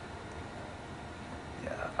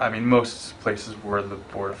 Yeah, I mean, most places were the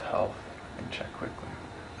Board of Health. I can check quickly.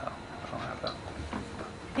 No, I don't have that.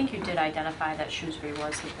 I think you did identify that Shrewsbury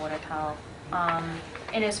was the Board of Health.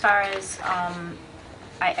 And as far as,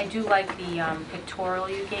 I do like the pictorial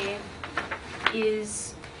you gave.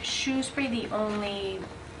 Is Shrewsbury the only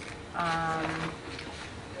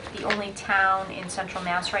town in Central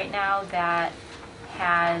Mass right now that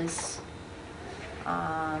has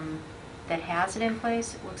it in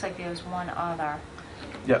place? It looks like there's one other.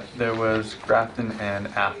 Yep, there was Grafton and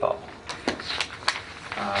Athol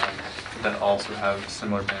that also have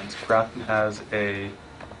similar bans. Grafton has a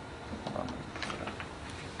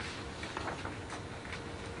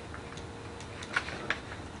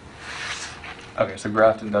okay, so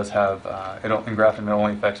Grafton does have in Grafton it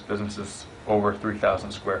only affects businesses over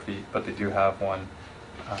 3,000 square feet, but they do have one.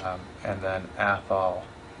 And then Athol,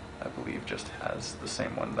 I believe, just has the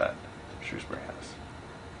same one that Shrewsbury has.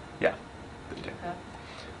 Yeah, they do. Okay.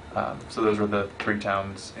 So those are the 3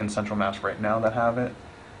 towns in Central Mass right now that have it.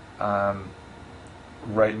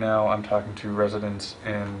 Right now, I'm talking to residents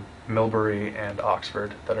in Millbury and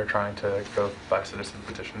Oxford that are trying to go by citizen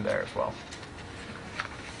petition there as well.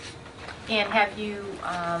 And have you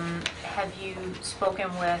spoken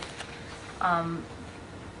with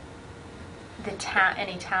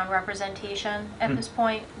any town representation at this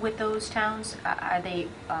point with those towns? Are they,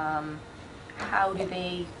 how do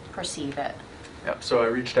they perceive it? Yep. So I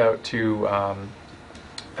reached out to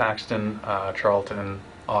Paxton, Charlton,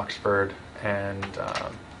 Oxford, and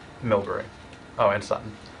Millbury. Oh, and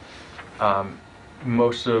Sutton.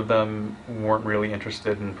 Most of them weren't really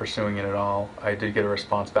interested in pursuing it at all. I did get a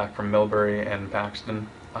response back from Millbury and Paxton.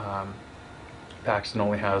 Paxton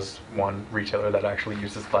only has one retailer that actually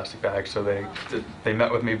uses plastic bags, so they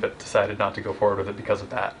met with me but decided not to go forward with it because of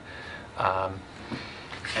that.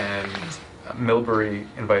 And Millbury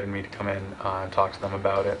invited me to come in and talk to them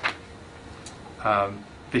about it.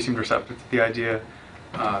 They seemed receptive to the idea.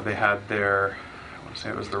 They had their, I want to say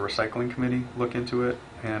it was the recycling committee, look into it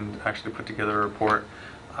and actually put together a report.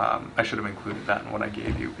 I should have included that in what I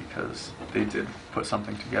gave you because they did put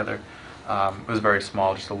something together. It was very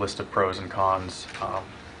small, just a list of pros and cons.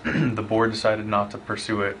 The board decided not to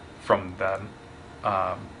pursue it from them,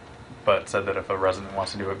 but said that if a resident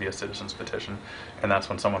wants to do it via citizen's petition, and that's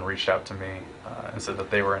when someone reached out to me and said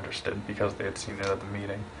that they were interested because they had seen it at the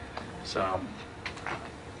meeting. So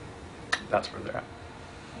that's where they're at.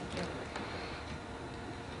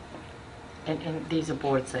 And these are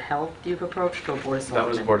boards of health you've approached, or board of selectmen? That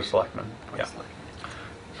was the Board of Selectmen. Board of Yeah.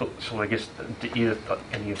 Selectmen. So I guess, do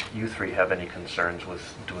any of you 3 have any concerns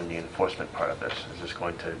with doing the enforcement part of this? Is this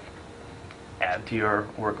going to add to your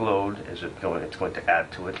workload? It's going to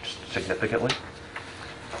add to it significantly?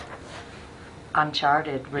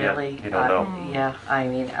 Uncharted, really. Yeah, you don't know. Yeah, I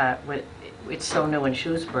mean, it's so new in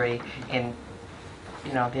Shrewsbury, and,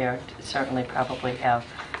 you know, they certainly probably have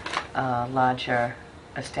a larger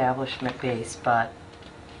establishment base, but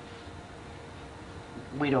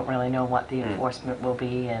we don't really know what the enforcement will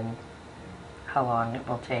be and how long it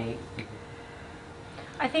will take.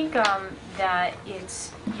 I think that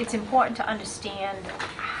it's important to understand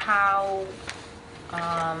how,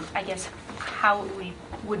 I guess, how it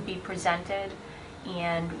would be presented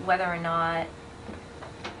and whether or not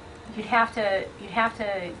you'd have to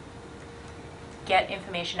get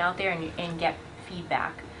information out there and get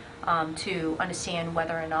feedback to understand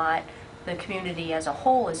whether or not the community as a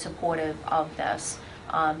whole is supportive of this.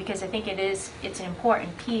 Because I think it's an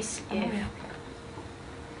important piece. If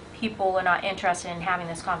people are not interested in having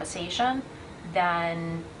this conversation,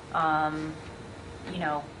 then you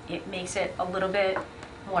know, it makes it a little bit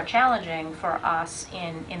more challenging for us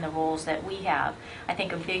in the roles that we have. I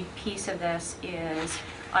think a big piece of this is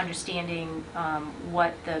understanding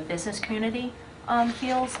what the business community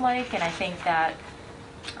feels like, and I think that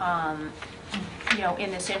you know,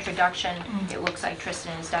 in this introduction, it looks like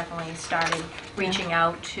Tristan has definitely started reaching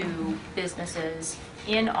out to businesses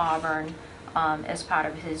in Auburn as part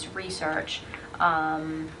of his research.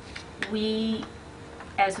 We,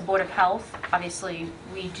 as the Board of Health, obviously,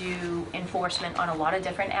 we do enforcement on a lot of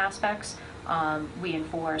different aspects We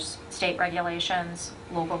enforce state regulations,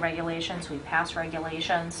 local regulations, we pass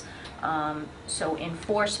regulations. So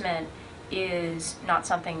enforcement is not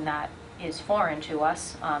something that is foreign to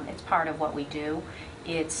us. It's part of what we do.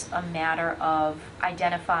 It's a matter of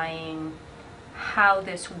identifying how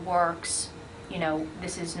this works. You know,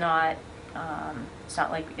 this is not, it's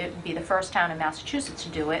not like it would be the first town in Massachusetts to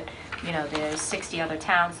do it. You know, there's 60 other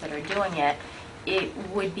towns that are doing it. It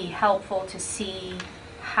would be helpful to see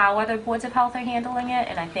how other boards of health are handling it,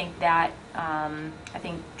 and I think that, I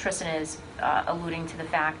think Tristan is alluding to the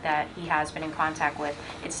fact that he has been in contact with,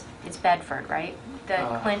 it's Bedford, right?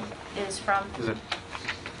 That Clint is from? Is it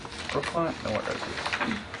Brookline? No, what is it?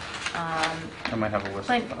 I might have a list.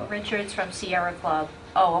 Clint Richards from Sierra Club.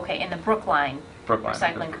 Oh, okay, in the Brookline Brookline.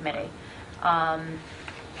 Recycling Committee.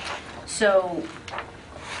 So,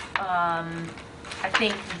 I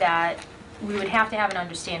think that we would have to have an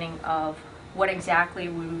understanding of what exactly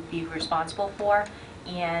we would be responsible for,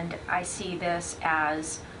 and I see this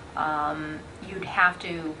as you'd have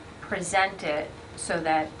to present it so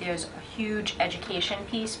that there's a huge education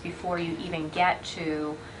piece before you even get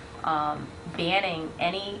to banning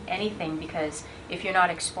anything, because if you're not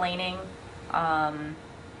explaining the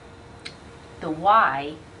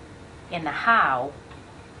why and the how,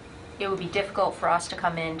 it would be difficult for us to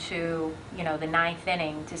come into, you know, the ninth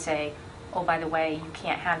inning to say, oh, by the way, you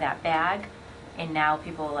can't have that bag. And now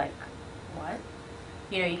people are like, what?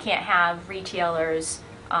 You know, you can't have retailers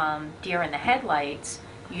deer in the headlights.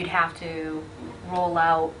 You'd have to roll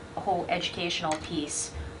out a whole educational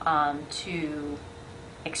piece to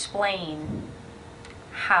explain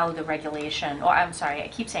how the regulation, or I'm sorry, I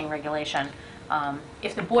keep saying regulation.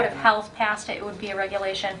 If the Board of Health passed it, it would be a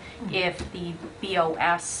regulation. If the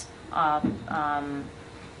BOS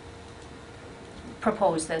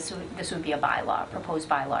proposed this would be a bylaw, proposed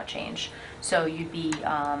bylaw change. So you'd be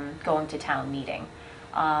going to town meeting.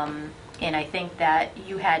 And I think that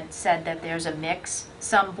you had said that there's a mix.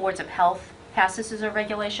 Some boards of health pass this as a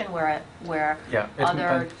regulation where Yeah, other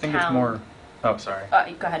I think it's town- more. Oh, sorry.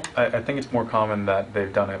 Go ahead. I think it's more common that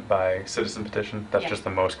they've done it by citizen petition. That's Yep. just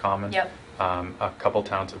the most common. Yep. A couple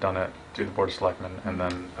towns have done it through the Board of Selectmen, and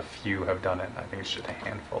then a few have done it. I think it's just a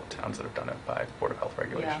handful of towns that have done it by Board of Health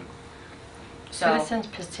regulation. So Citizens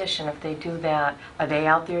petition, if they do that, are they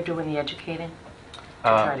out there doing the educating to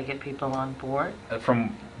try to get people on board?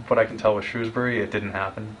 From what I can tell with Shrewsbury, it didn't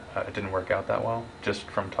happen. It didn't work out that well, just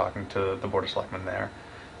from talking to the Board of Selectmen there.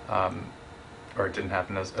 Or it didn't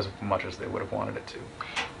happen as much as they would have wanted it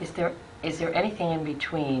to. Is there anything in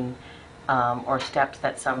between, or steps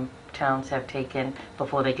that some towns have taken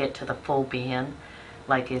before they get to the full ban?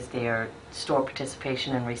 Like, is there store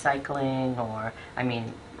participation in recycling, or, I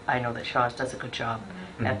mean, I know that Shaw's does a good job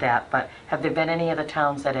at that, but have there been any other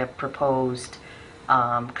towns that have proposed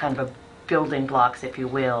kind of a building blocks, if you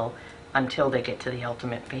will, until they get to the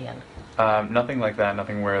ultimate ban? Nothing like that,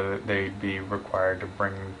 nothing where they'd be required to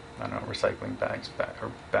bring, I don't know, recycling bags back,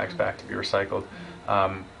 or bags back to be recycled.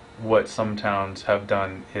 What some towns have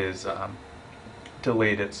done is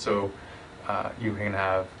delayed it so you can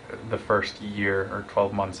have the first year or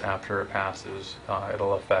 12 months after it passes,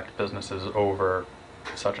 it'll affect businesses over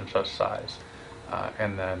such and such size.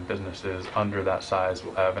 And then businesses under that size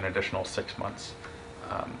will have an additional 6 months.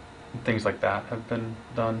 Things like that have been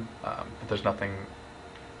done, but there's nothing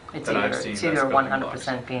that I've seen. It's either that's a building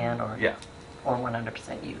 100% ban or Yeah.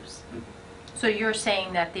 100% use. So you're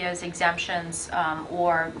saying that there's exemptions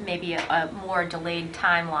or maybe a more delayed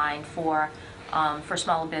timeline for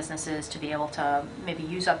smaller businesses to be able to maybe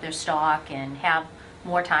use up their stock and have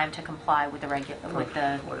more time to comply with the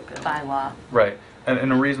bylaw. Right.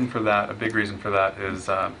 And a reason for that, a big reason for that is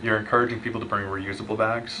you're encouraging people to bring reusable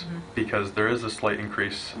bags because there is a slight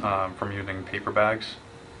increase from using paper bags.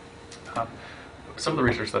 Some of the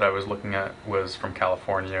research that I was looking at was from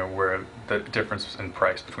California, where the difference in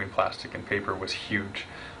price between plastic and paper was huge.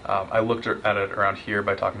 I looked at it around here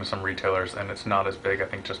by talking to some retailers, and it's not as big, I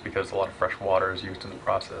think just because a lot of fresh water is used in the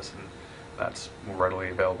process, and that's more readily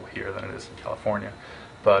available here than it is in California.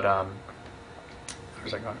 But,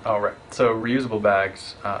 where's that going? Oh, right. So reusable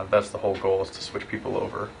bags, that's the whole goal, is to switch people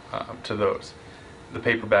over to those. The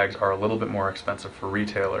paper bags are a little bit more expensive for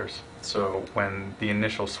retailers, so when the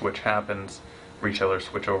initial switch happens, retailers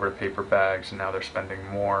switch over to paper bags, and now they're spending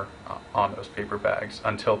more on those paper bags.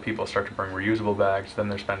 Until people start to bring reusable bags, then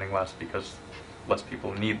they're spending less because less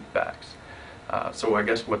people need bags. So I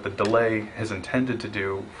guess what the delay is intended to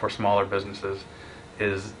do for smaller businesses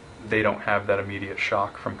is they don't have that immediate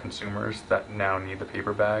shock from consumers that now need the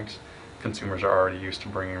paper bags. Consumers are already used to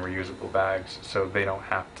bringing reusable bags, so they don't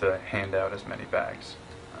have to hand out as many bags.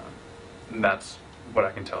 And that's what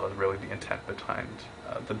I can tell is really the intent behind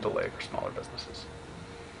the delay for smaller businesses.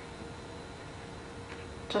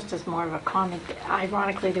 Just as more of a comment,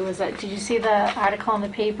 ironically, there was did you see the article in the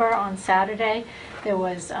paper on Saturday? There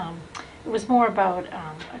was, it was more about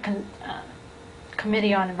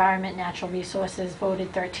Committee on Environment and Natural Resources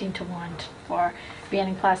voted 13-1 for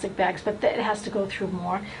banning plastic bags, but it has to go through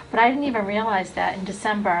more. But I didn't even realize that in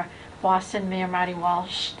December, Boston Mayor Marty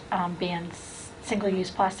Walsh banned single-use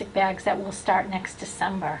plastic bags that will start next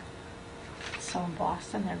December. So in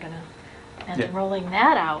Boston, they're going to end Yeah. rolling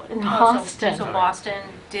that out in Oh, Boston. So Boston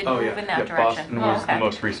did move in that direction? Boston was Okay. the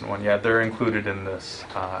most recent one. Yeah, they're included in this,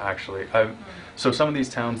 actually. So some of these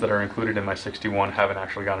towns that are included in my 61 haven't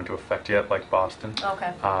actually gone into effect yet, like Boston.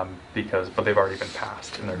 Okay. But they've already been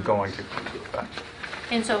passed, and they're going to come into effect.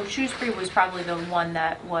 And so Shrewsbury was probably the one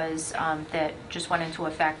that was, that just went into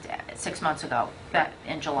effect 6 months ago, that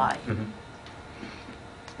in July. Mhm.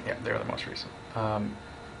 Yeah, they're the most recent.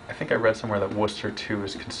 I think I read somewhere that Worcester, too,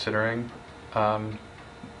 is considering,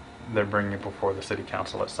 they're bringing it before the city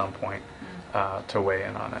council at some point to weigh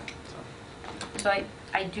in on it. So. So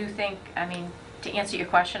I do think, I mean, to answer your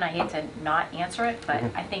question, I hate to not answer it, but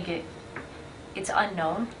I think it's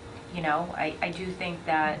unknown, you know. I do think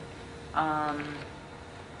that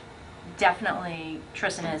definitely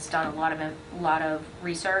Tristan has done a lot of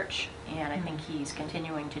research, and I think he's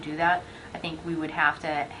continuing to do that. I think we would have to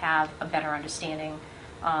have a better understanding,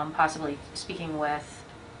 possibly speaking with,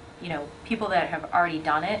 you know, people that have already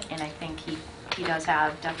done it, and I think he does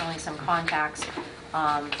have definitely some contacts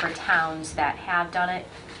for towns that have done it.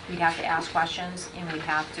 We'd have to ask questions, and we'd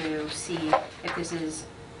have to see if this is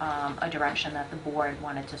a direction that the board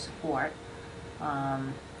wanted to support.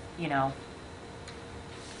 You know,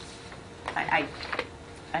 I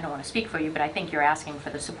don't want to speak for you, but I think you're asking for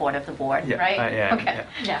the support of the board, Yeah, right? I am, Okay.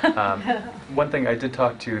 Yeah. One thing, I did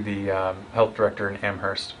talk to the health director in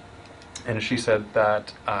Amherst, and she said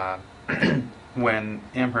that when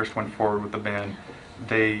Amherst went forward with the ban,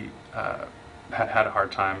 they had a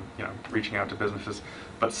hard time, you know, reaching out to businesses.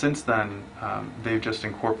 But since then, they've just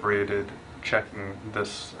incorporated checking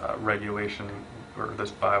this regulation or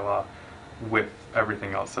this bylaw with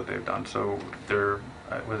everything else that they've done. So they're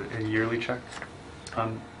was it a yearly check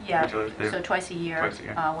on Yeah, retailers? so twice a year. Twice a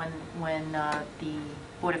year. When the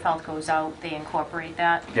Board of Health goes out, they incorporate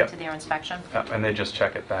that Yep. into their inspection. And they just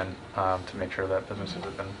check it then to make sure that businesses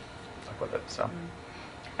have been up with it. So.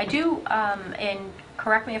 I do, and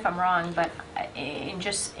correct me if I'm wrong, but in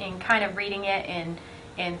kind of reading it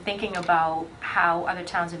and thinking about how other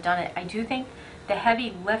towns have done it, I do think the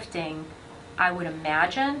heavy lifting, I would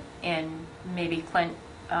imagine, and maybe Clint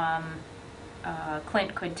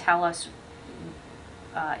could tell us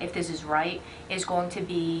if this is right, is going to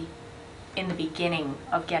be in the beginning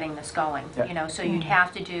of getting this going. Yeah. You know, so you'd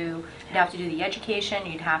have to do the education,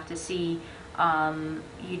 you'd have to see,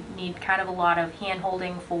 you'd need kind of a lot of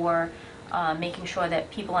hand-holding for making sure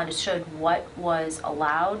that people understood what was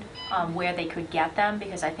allowed, where they could get them,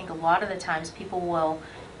 because I think a lot of the times people will,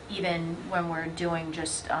 even when we're doing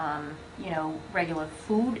just, you know, regular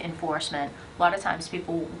food enforcement, a lot of times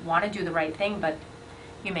people want to do the right thing, but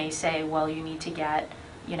you may say, well, you need to get,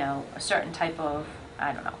 you know, a certain type of,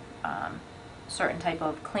 I don't know, certain type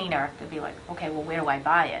of cleaner. They'd be like, okay, well, where do I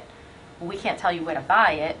buy it? Well, we can't tell you where to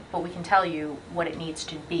buy it, but we can tell you what it needs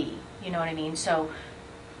to be. You know what I mean? So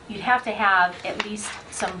you'd have to have at least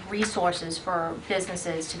some resources for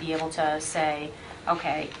businesses to be able to say,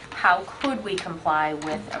 okay, how could we comply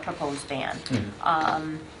with a proposed ban?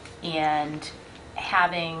 And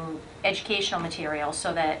having educational material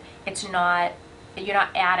so that you're not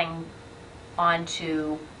adding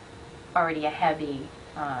onto already a heavy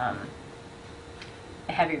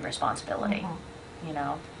responsibility, you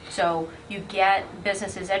know? So you get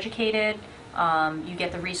businesses educated, you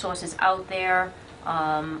get the resources out there.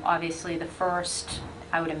 Obviously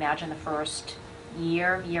I would imagine the first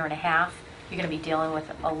year and a half, you're going to be dealing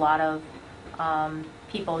with a lot of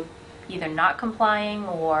people either not complying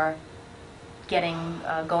or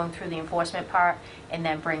going through the enforcement part and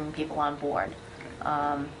then bringing people on board.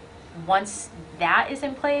 Once that is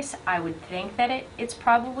in place, I would think that it's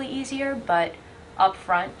probably easier, but up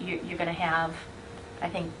front, you're going to have, I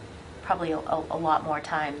think, probably a lot more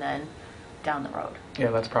time than down the road.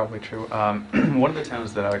 Yeah, that's probably true. One of the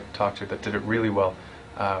towns that I talked to that did it really well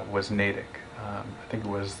was Natick. I think it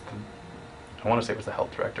was, I want to say it was the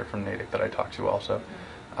health director from Natick that I talked to also.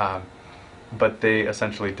 But they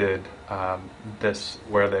essentially did this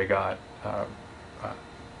where they got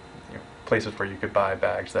places where you could buy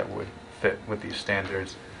bags that would fit with these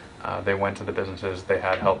standards. They went to the businesses. They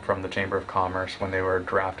had help from the Chamber of Commerce when they were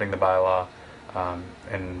drafting the bylaw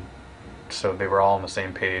and so they were all on the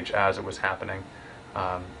same page as it was happening.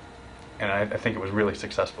 And I think it was really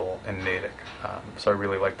successful in Natick. So I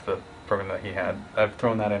really liked the program that he had. I've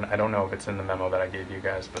thrown that in. I don't know if it's in the memo that I gave you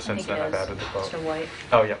guys, but since then I've added the quote. Mr. White.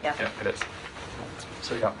 Oh, yeah, Yeah. yeah, it is.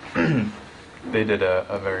 So, yeah, they did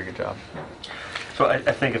a very good job. So I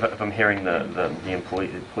think if I'm hearing the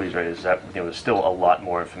employees right, is that there's still a lot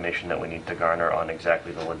more information that we need to garner on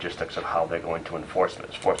exactly the logistics of how they're going to enforce it.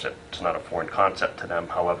 It's not a foreign concept to them.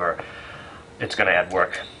 However, it's going to add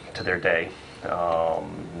work to their day.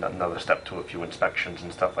 Another step to a few inspections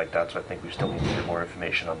and stuff like that. So I think we still need to get more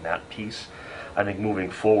information on that piece. I think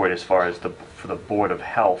moving forward, as far as for the Board of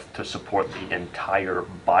Health to support the entire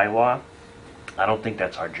bylaw, I don't think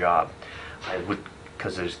that's our job. I would,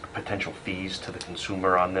 because there's potential fees to the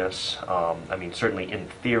consumer on this. I mean, certainly in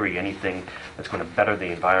theory, anything that's going to better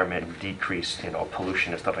the environment and decrease,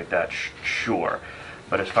 pollution and stuff like that, sure.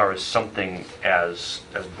 But as far as something as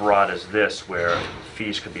broad as this, where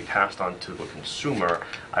fees could be passed on to the consumer,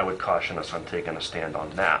 I would caution us on taking a stand on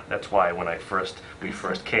that. That's why when we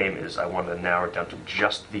first came, is I wanted to narrow it down to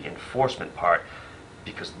just the enforcement part,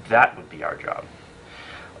 because that would be our job.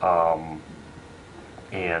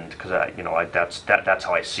 And because that's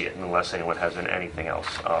how I see it, unless anyone has anything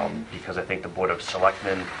else. Because I think the Board of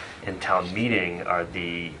Selectmen and town meeting are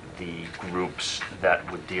the groups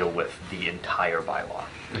that would deal with the entire bylaw.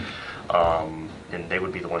 And they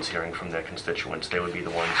would be the ones hearing from their constituents. They would be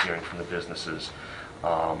the ones hearing from the businesses,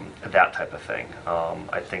 that type of thing.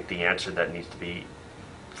 I think the answer that needs to be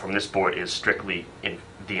from this board is strictly in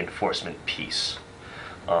the enforcement piece.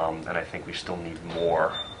 And I think we still need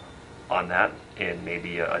more on that, and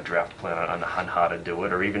maybe a draft plan on how to do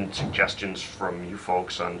it, or even suggestions from you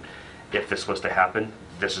folks on if this was to happen,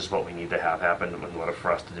 this is what we need to have happen in order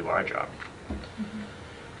for us to do our job.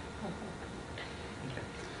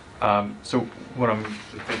 So what I'm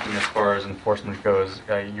thinking as far as enforcement goes,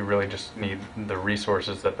 you really just need the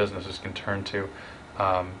resources that businesses can turn to.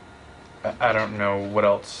 I don't know what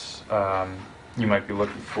else you might be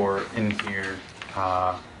looking for in here.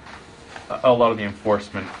 A lot of the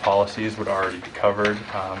enforcement policies would already be covered,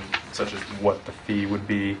 such as what the fee would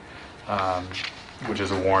be, which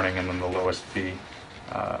is a warning, and then the lowest fee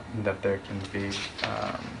that there can be,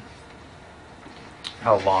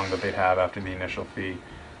 how long that they'd have after the initial fee,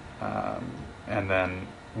 and then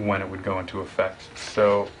when it would go into effect.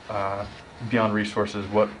 So beyond resources,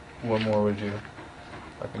 what more would you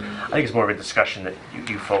recommend? I think it's more of a discussion that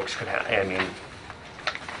you folks could have. I mean,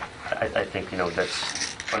 I think,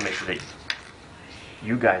 that's, I want to make sure that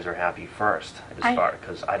you guys are happy first,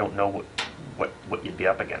 because I don't know what you'd be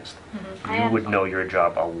up against. You would know your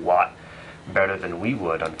job a lot better than we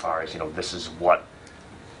would, as far as, this is what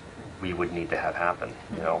we would need to have happen.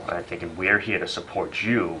 And I think we're here to support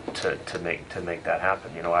you to make that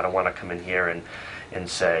happen. I don't want to come in here and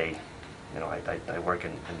say, I work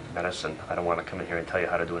in medicine. I don't want to come in here and tell you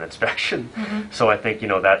how to do an inspection. So I think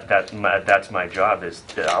that's my job. Is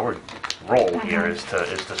our role here is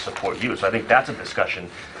to support you. So I think that's a discussion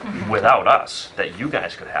without us that you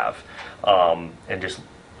guys could have, and just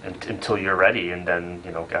until you're ready, and then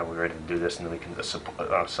God, we're ready to do this, and then we can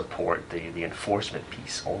support the enforcement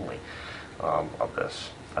piece only of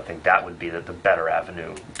this. I think that would be the better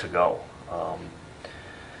avenue to go.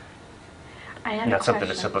 I had And a that's something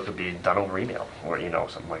that question. simply could be done over email, or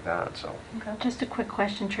something like that. So Just a quick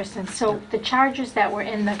question, Tristan. So the charges that were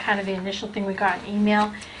in the kind of the initial thing we got in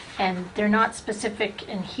email, and they're not specific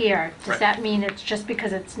in here, does Right. that mean it's just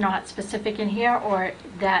because it's not specific in here, or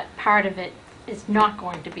that part of it is not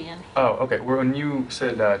going to be in here? Oh, okay. Well, when you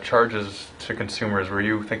said charges to consumers, were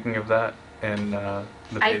you thinking of that in the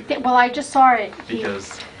paper? Well, I just saw it here.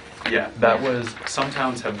 Because, that Yeah. was, some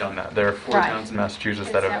towns have done that. There are 4 Right. towns in Massachusetts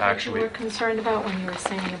Is that have that actually... what you were concerned about when you were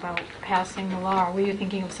saying about passing the law, or were you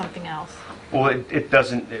thinking of something else? well, it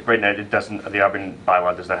doesn't right now. It doesn't. The Auburn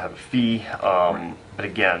bylaw does not have a fee. But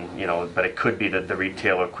again, but it could be that the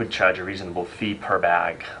retailer could charge a reasonable fee per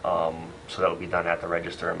bag. So that would be done at the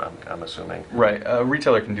register. I'm assuming. Right. A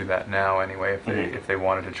retailer can do that now anyway Mhm. if they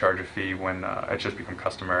wanted to charge a fee when it's just become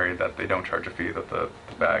customary that they don't charge a fee, that the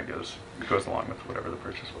bag goes along with whatever the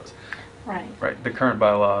purchase was. Right. Right. The current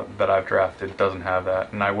bylaw that I've drafted doesn't have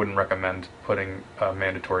that, and I wouldn't recommend putting a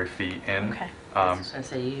mandatory fee in. Okay. I was going to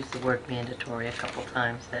say, you used the word mandatory a couple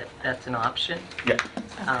times, that's an option. Yeah.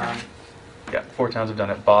 Okay. Yeah. 4 towns have done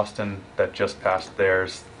it. Boston, that just passed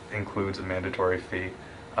theirs, includes a mandatory fee,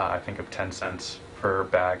 I think of 10 cents per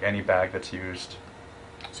bag, any bag that's used.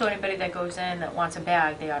 So anybody that goes in that wants a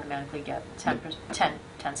bag, they automatically get 10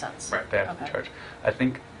 cents. Right, they have Okay. to charge. I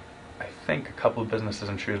think I think a couple of businesses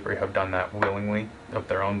in Shrewsbury have done that willingly of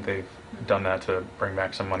their own. They've done that to bring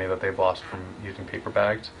back some money that they've lost from using paper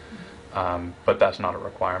bags. But that's not a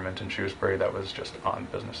requirement in Shrewsbury. That was just on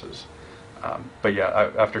businesses. But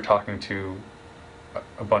yeah, after talking to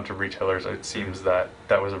a bunch of retailers, it seems that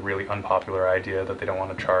that was a really unpopular idea, that they don't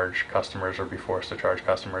want to charge customers or be forced to charge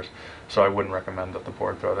customers. So I wouldn't recommend that the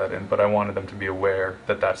board throw that in, but I wanted them to be aware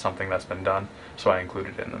that that's something that's been done, so I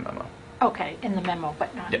included it in the memo. Okay, in the memo,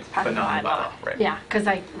 but not Yeah, as part but of the not in the bylaw. bylaw, right. Yeah, because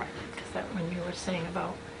when you were saying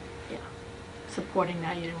about, yeah, supporting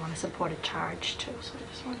that, you didn't want to support a charge too, so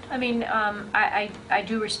I just wanted to. I mean, I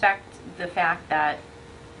do respect the fact that,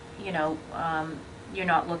 you know, you're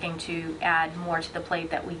not looking to add more to the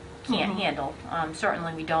plate that we can't handle.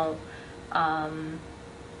 Certainly, we don't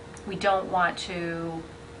want to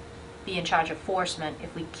be in charge of enforcement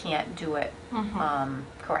if we can't do it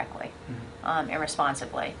correctly and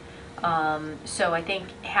responsibly. So I think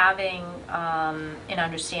having an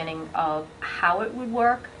understanding of how it would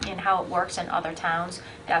work and how it works in other towns,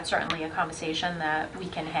 that's certainly a conversation that we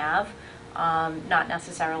can have. Not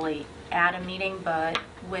necessarily at a meeting, but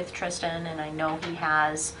with Tristan, and I know he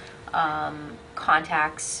has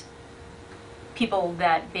contacts, people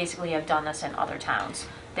that basically have done this in other towns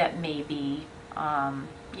that may be,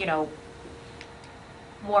 you know,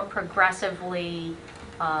 more progressively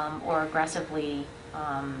or aggressively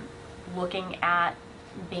looking at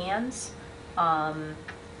bans. I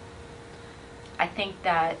think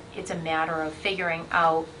that it's a matter of figuring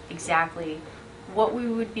out exactly what we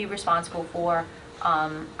would be responsible for,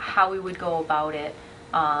 how we would go about it,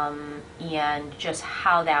 and just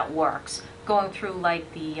how that works. Going through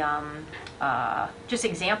like the, just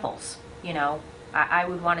examples, you know. I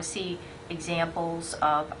would want to see examples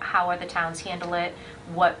of how other towns handle it,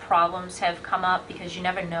 what problems have come up, because you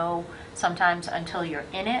never know sometimes until you're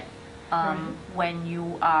in it. When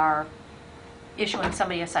you are issuing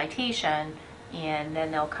somebody a citation, and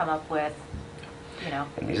then they'll come up with, you know.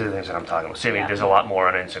 And these are the things that I'm talking about. See, I mean, Yeah. there's a lot more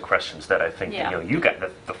unanswered questions that I think, Yeah. you know, you got,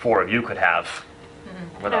 the four of you could have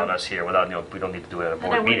without us here, without, you know, we don't need to do it at a And I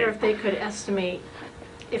board wonder meeting. if they could estimate,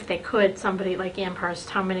 if they could, somebody like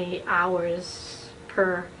Amherst, how many hours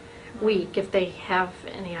per week, if they have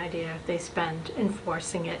any idea, if they spend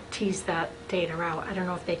enforcing it, tease that data out. I don't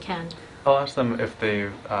know if they can. I'll ask them if they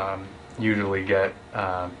usually get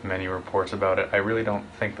many reports about it. I really don't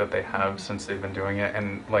think that they have, since they've been doing it,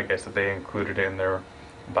 and like I said, they included it in their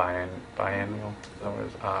biannual.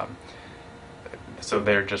 So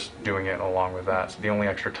they're just doing it along with that. So the only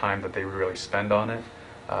extra time that they really spend on it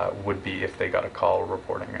would be if they got a call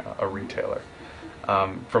reporting a retailer.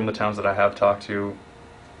 From the towns that I have talked to,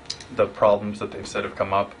 the problems that they've said have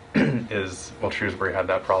come up is, well, Shrewsbury had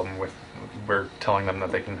that problem with, we're telling them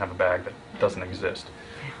that they can have a bag that doesn't exist.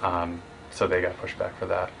 So they got pushed back for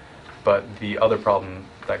that. But the other problem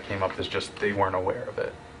that came up is just they weren't aware of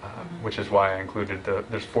it, which is why I included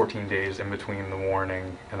there's 14 days in between the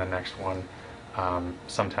warning and the next one.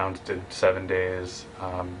 Some towns did 7 days,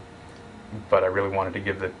 but I really wanted to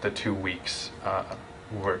give the 2 weeks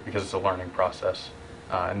because it's a learning process.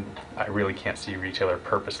 And I really can't see retailer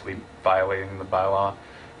purposely violating the bylaw,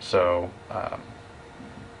 so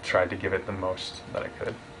tried to give it the most that I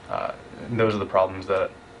could. And those are the problems that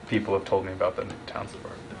people have told me about the towns that were.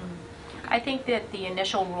 I think that the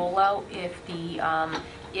initial rollout, if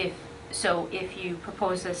you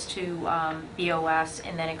propose this to BOS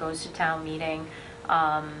and then it goes to town meeting,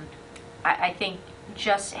 I think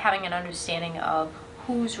just having an understanding of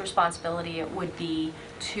whose responsibility it would be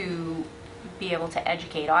to be able to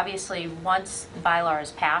educate. Obviously, once the bylaw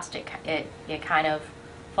is passed, it kind of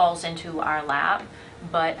falls into our lap,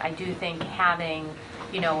 but I do think having,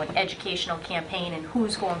 you know, an educational campaign and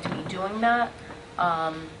who's going to be doing that,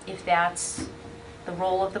 if that's the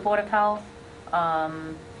role of the Board of Health,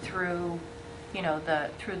 through, you know,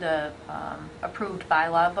 through the approved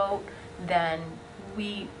bylaw vote, then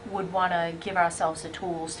we would want to give ourselves the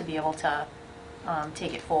tools to be able to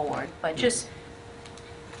take it forward. But just,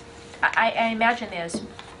 I imagine there's,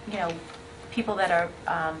 you know, people that are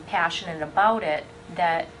passionate about it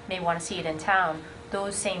that may want to see it in town.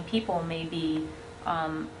 Those same people may be,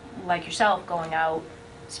 like yourself, going out,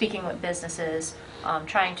 speaking with businesses,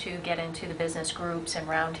 trying to get into the business groups and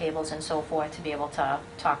roundtables and so forth to be able to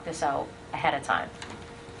talk this out ahead of time.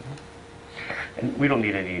 And we don't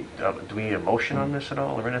need any, do we need a motion on this at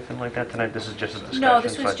all or anything like that tonight? This is just a discussion. No,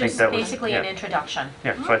 this so I was think just that basically an yeah. introduction.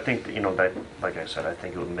 Yeah, so I think that, you know, that, like I said, I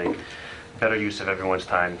think it would make better use of everyone's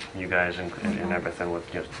time, you guys and everything, with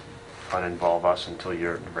just uninvolve us until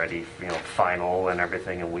you're ready, you know, final and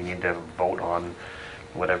everything, and we need to vote on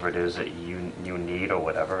whatever it is that you need or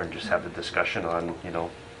whatever, and just have the discussion on, you know,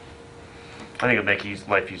 I think it'll make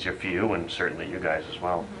life easier for you and certainly you guys as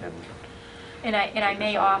well. And I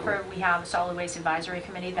may offer, we have a solid waste advisory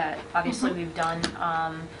committee that obviously we've done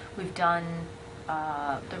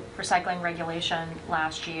the recycling regulation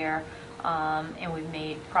last year, and we've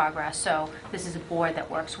made progress. So this is a board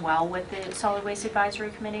that works well with the solid waste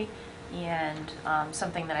advisory committee, and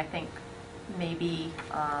something that I think may be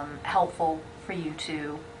helpful for you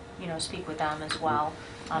to, speak with them as well,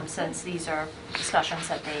 since these are discussions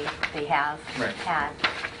that they have Right.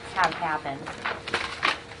 have happened.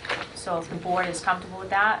 So if the board is comfortable with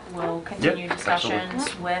that, we'll continue Yep, discussions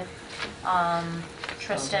absolutely. with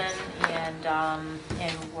Tristan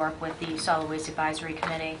and work with the Solid Waste Advisory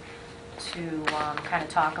Committee to kind of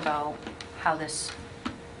talk about how this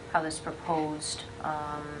proposed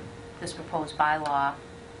bylaw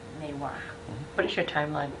may work. What is your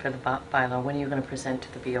timeline for the bylaw? When are you going to present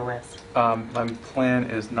to the BOS? My plan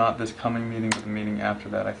is not this coming meeting, but the meeting after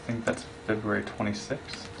that. I think that's February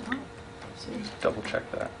 26th. So just double check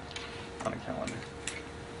that on a calendar.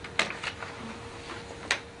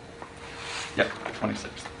 Yep,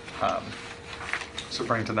 26th. So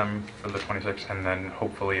bring to them for the 26th, and then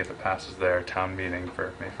hopefully, if it passes their town meeting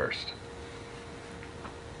for May 1st.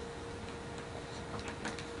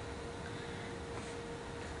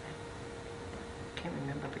 Can't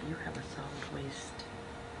remember, but you have a solid waste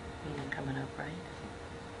meeting coming up, right?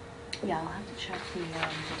 Yeah, I'll have to check the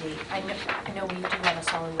date. I know we do have a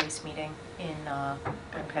solid waste meeting in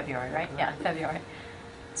February, right? Yeah, February.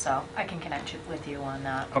 So I can connect you with you on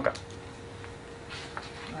that. Okay.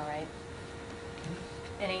 All right.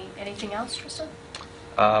 Anything else, Tristan?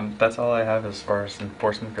 That's all I have as far as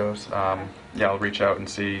enforcement goes. Yeah, I'll reach out and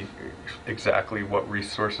see exactly what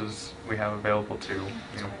resources we have available to,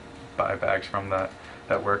 buy bags from that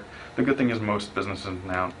work. The good thing is most businesses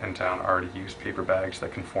in town already use paper bags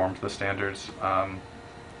that conform to the standards.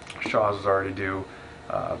 Shaw's is already do.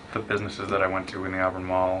 The businesses that I went to in the Auburn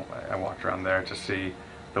Mall, I walked around there to see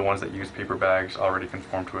the ones that use paper bags already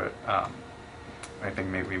conform to it. I think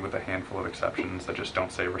maybe with a handful of exceptions that just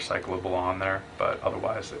don't say recyclable on there, but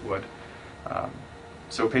otherwise it would.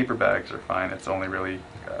 So paper bags are fine. It's only really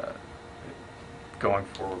going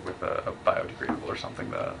forward with a biodegradable or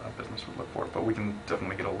something that a business would look for. But we can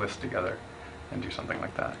definitely get a list together and do something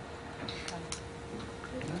like that.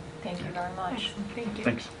 Thank you very much. Thank you.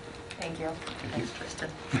 Thanks. Thank you. Thanks,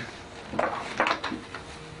 Tristan.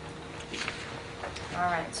 All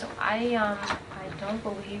right, so I don't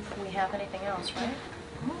believe we have anything else, right?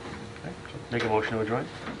 Make a motion to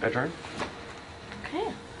adjourn?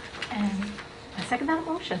 Okay, and I second that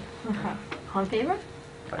motion. All in favor?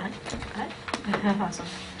 Aye. Aye. Awesome.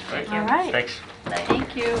 Thank you. All right. Thanks.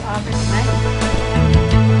 Thank you, Auburn. Night.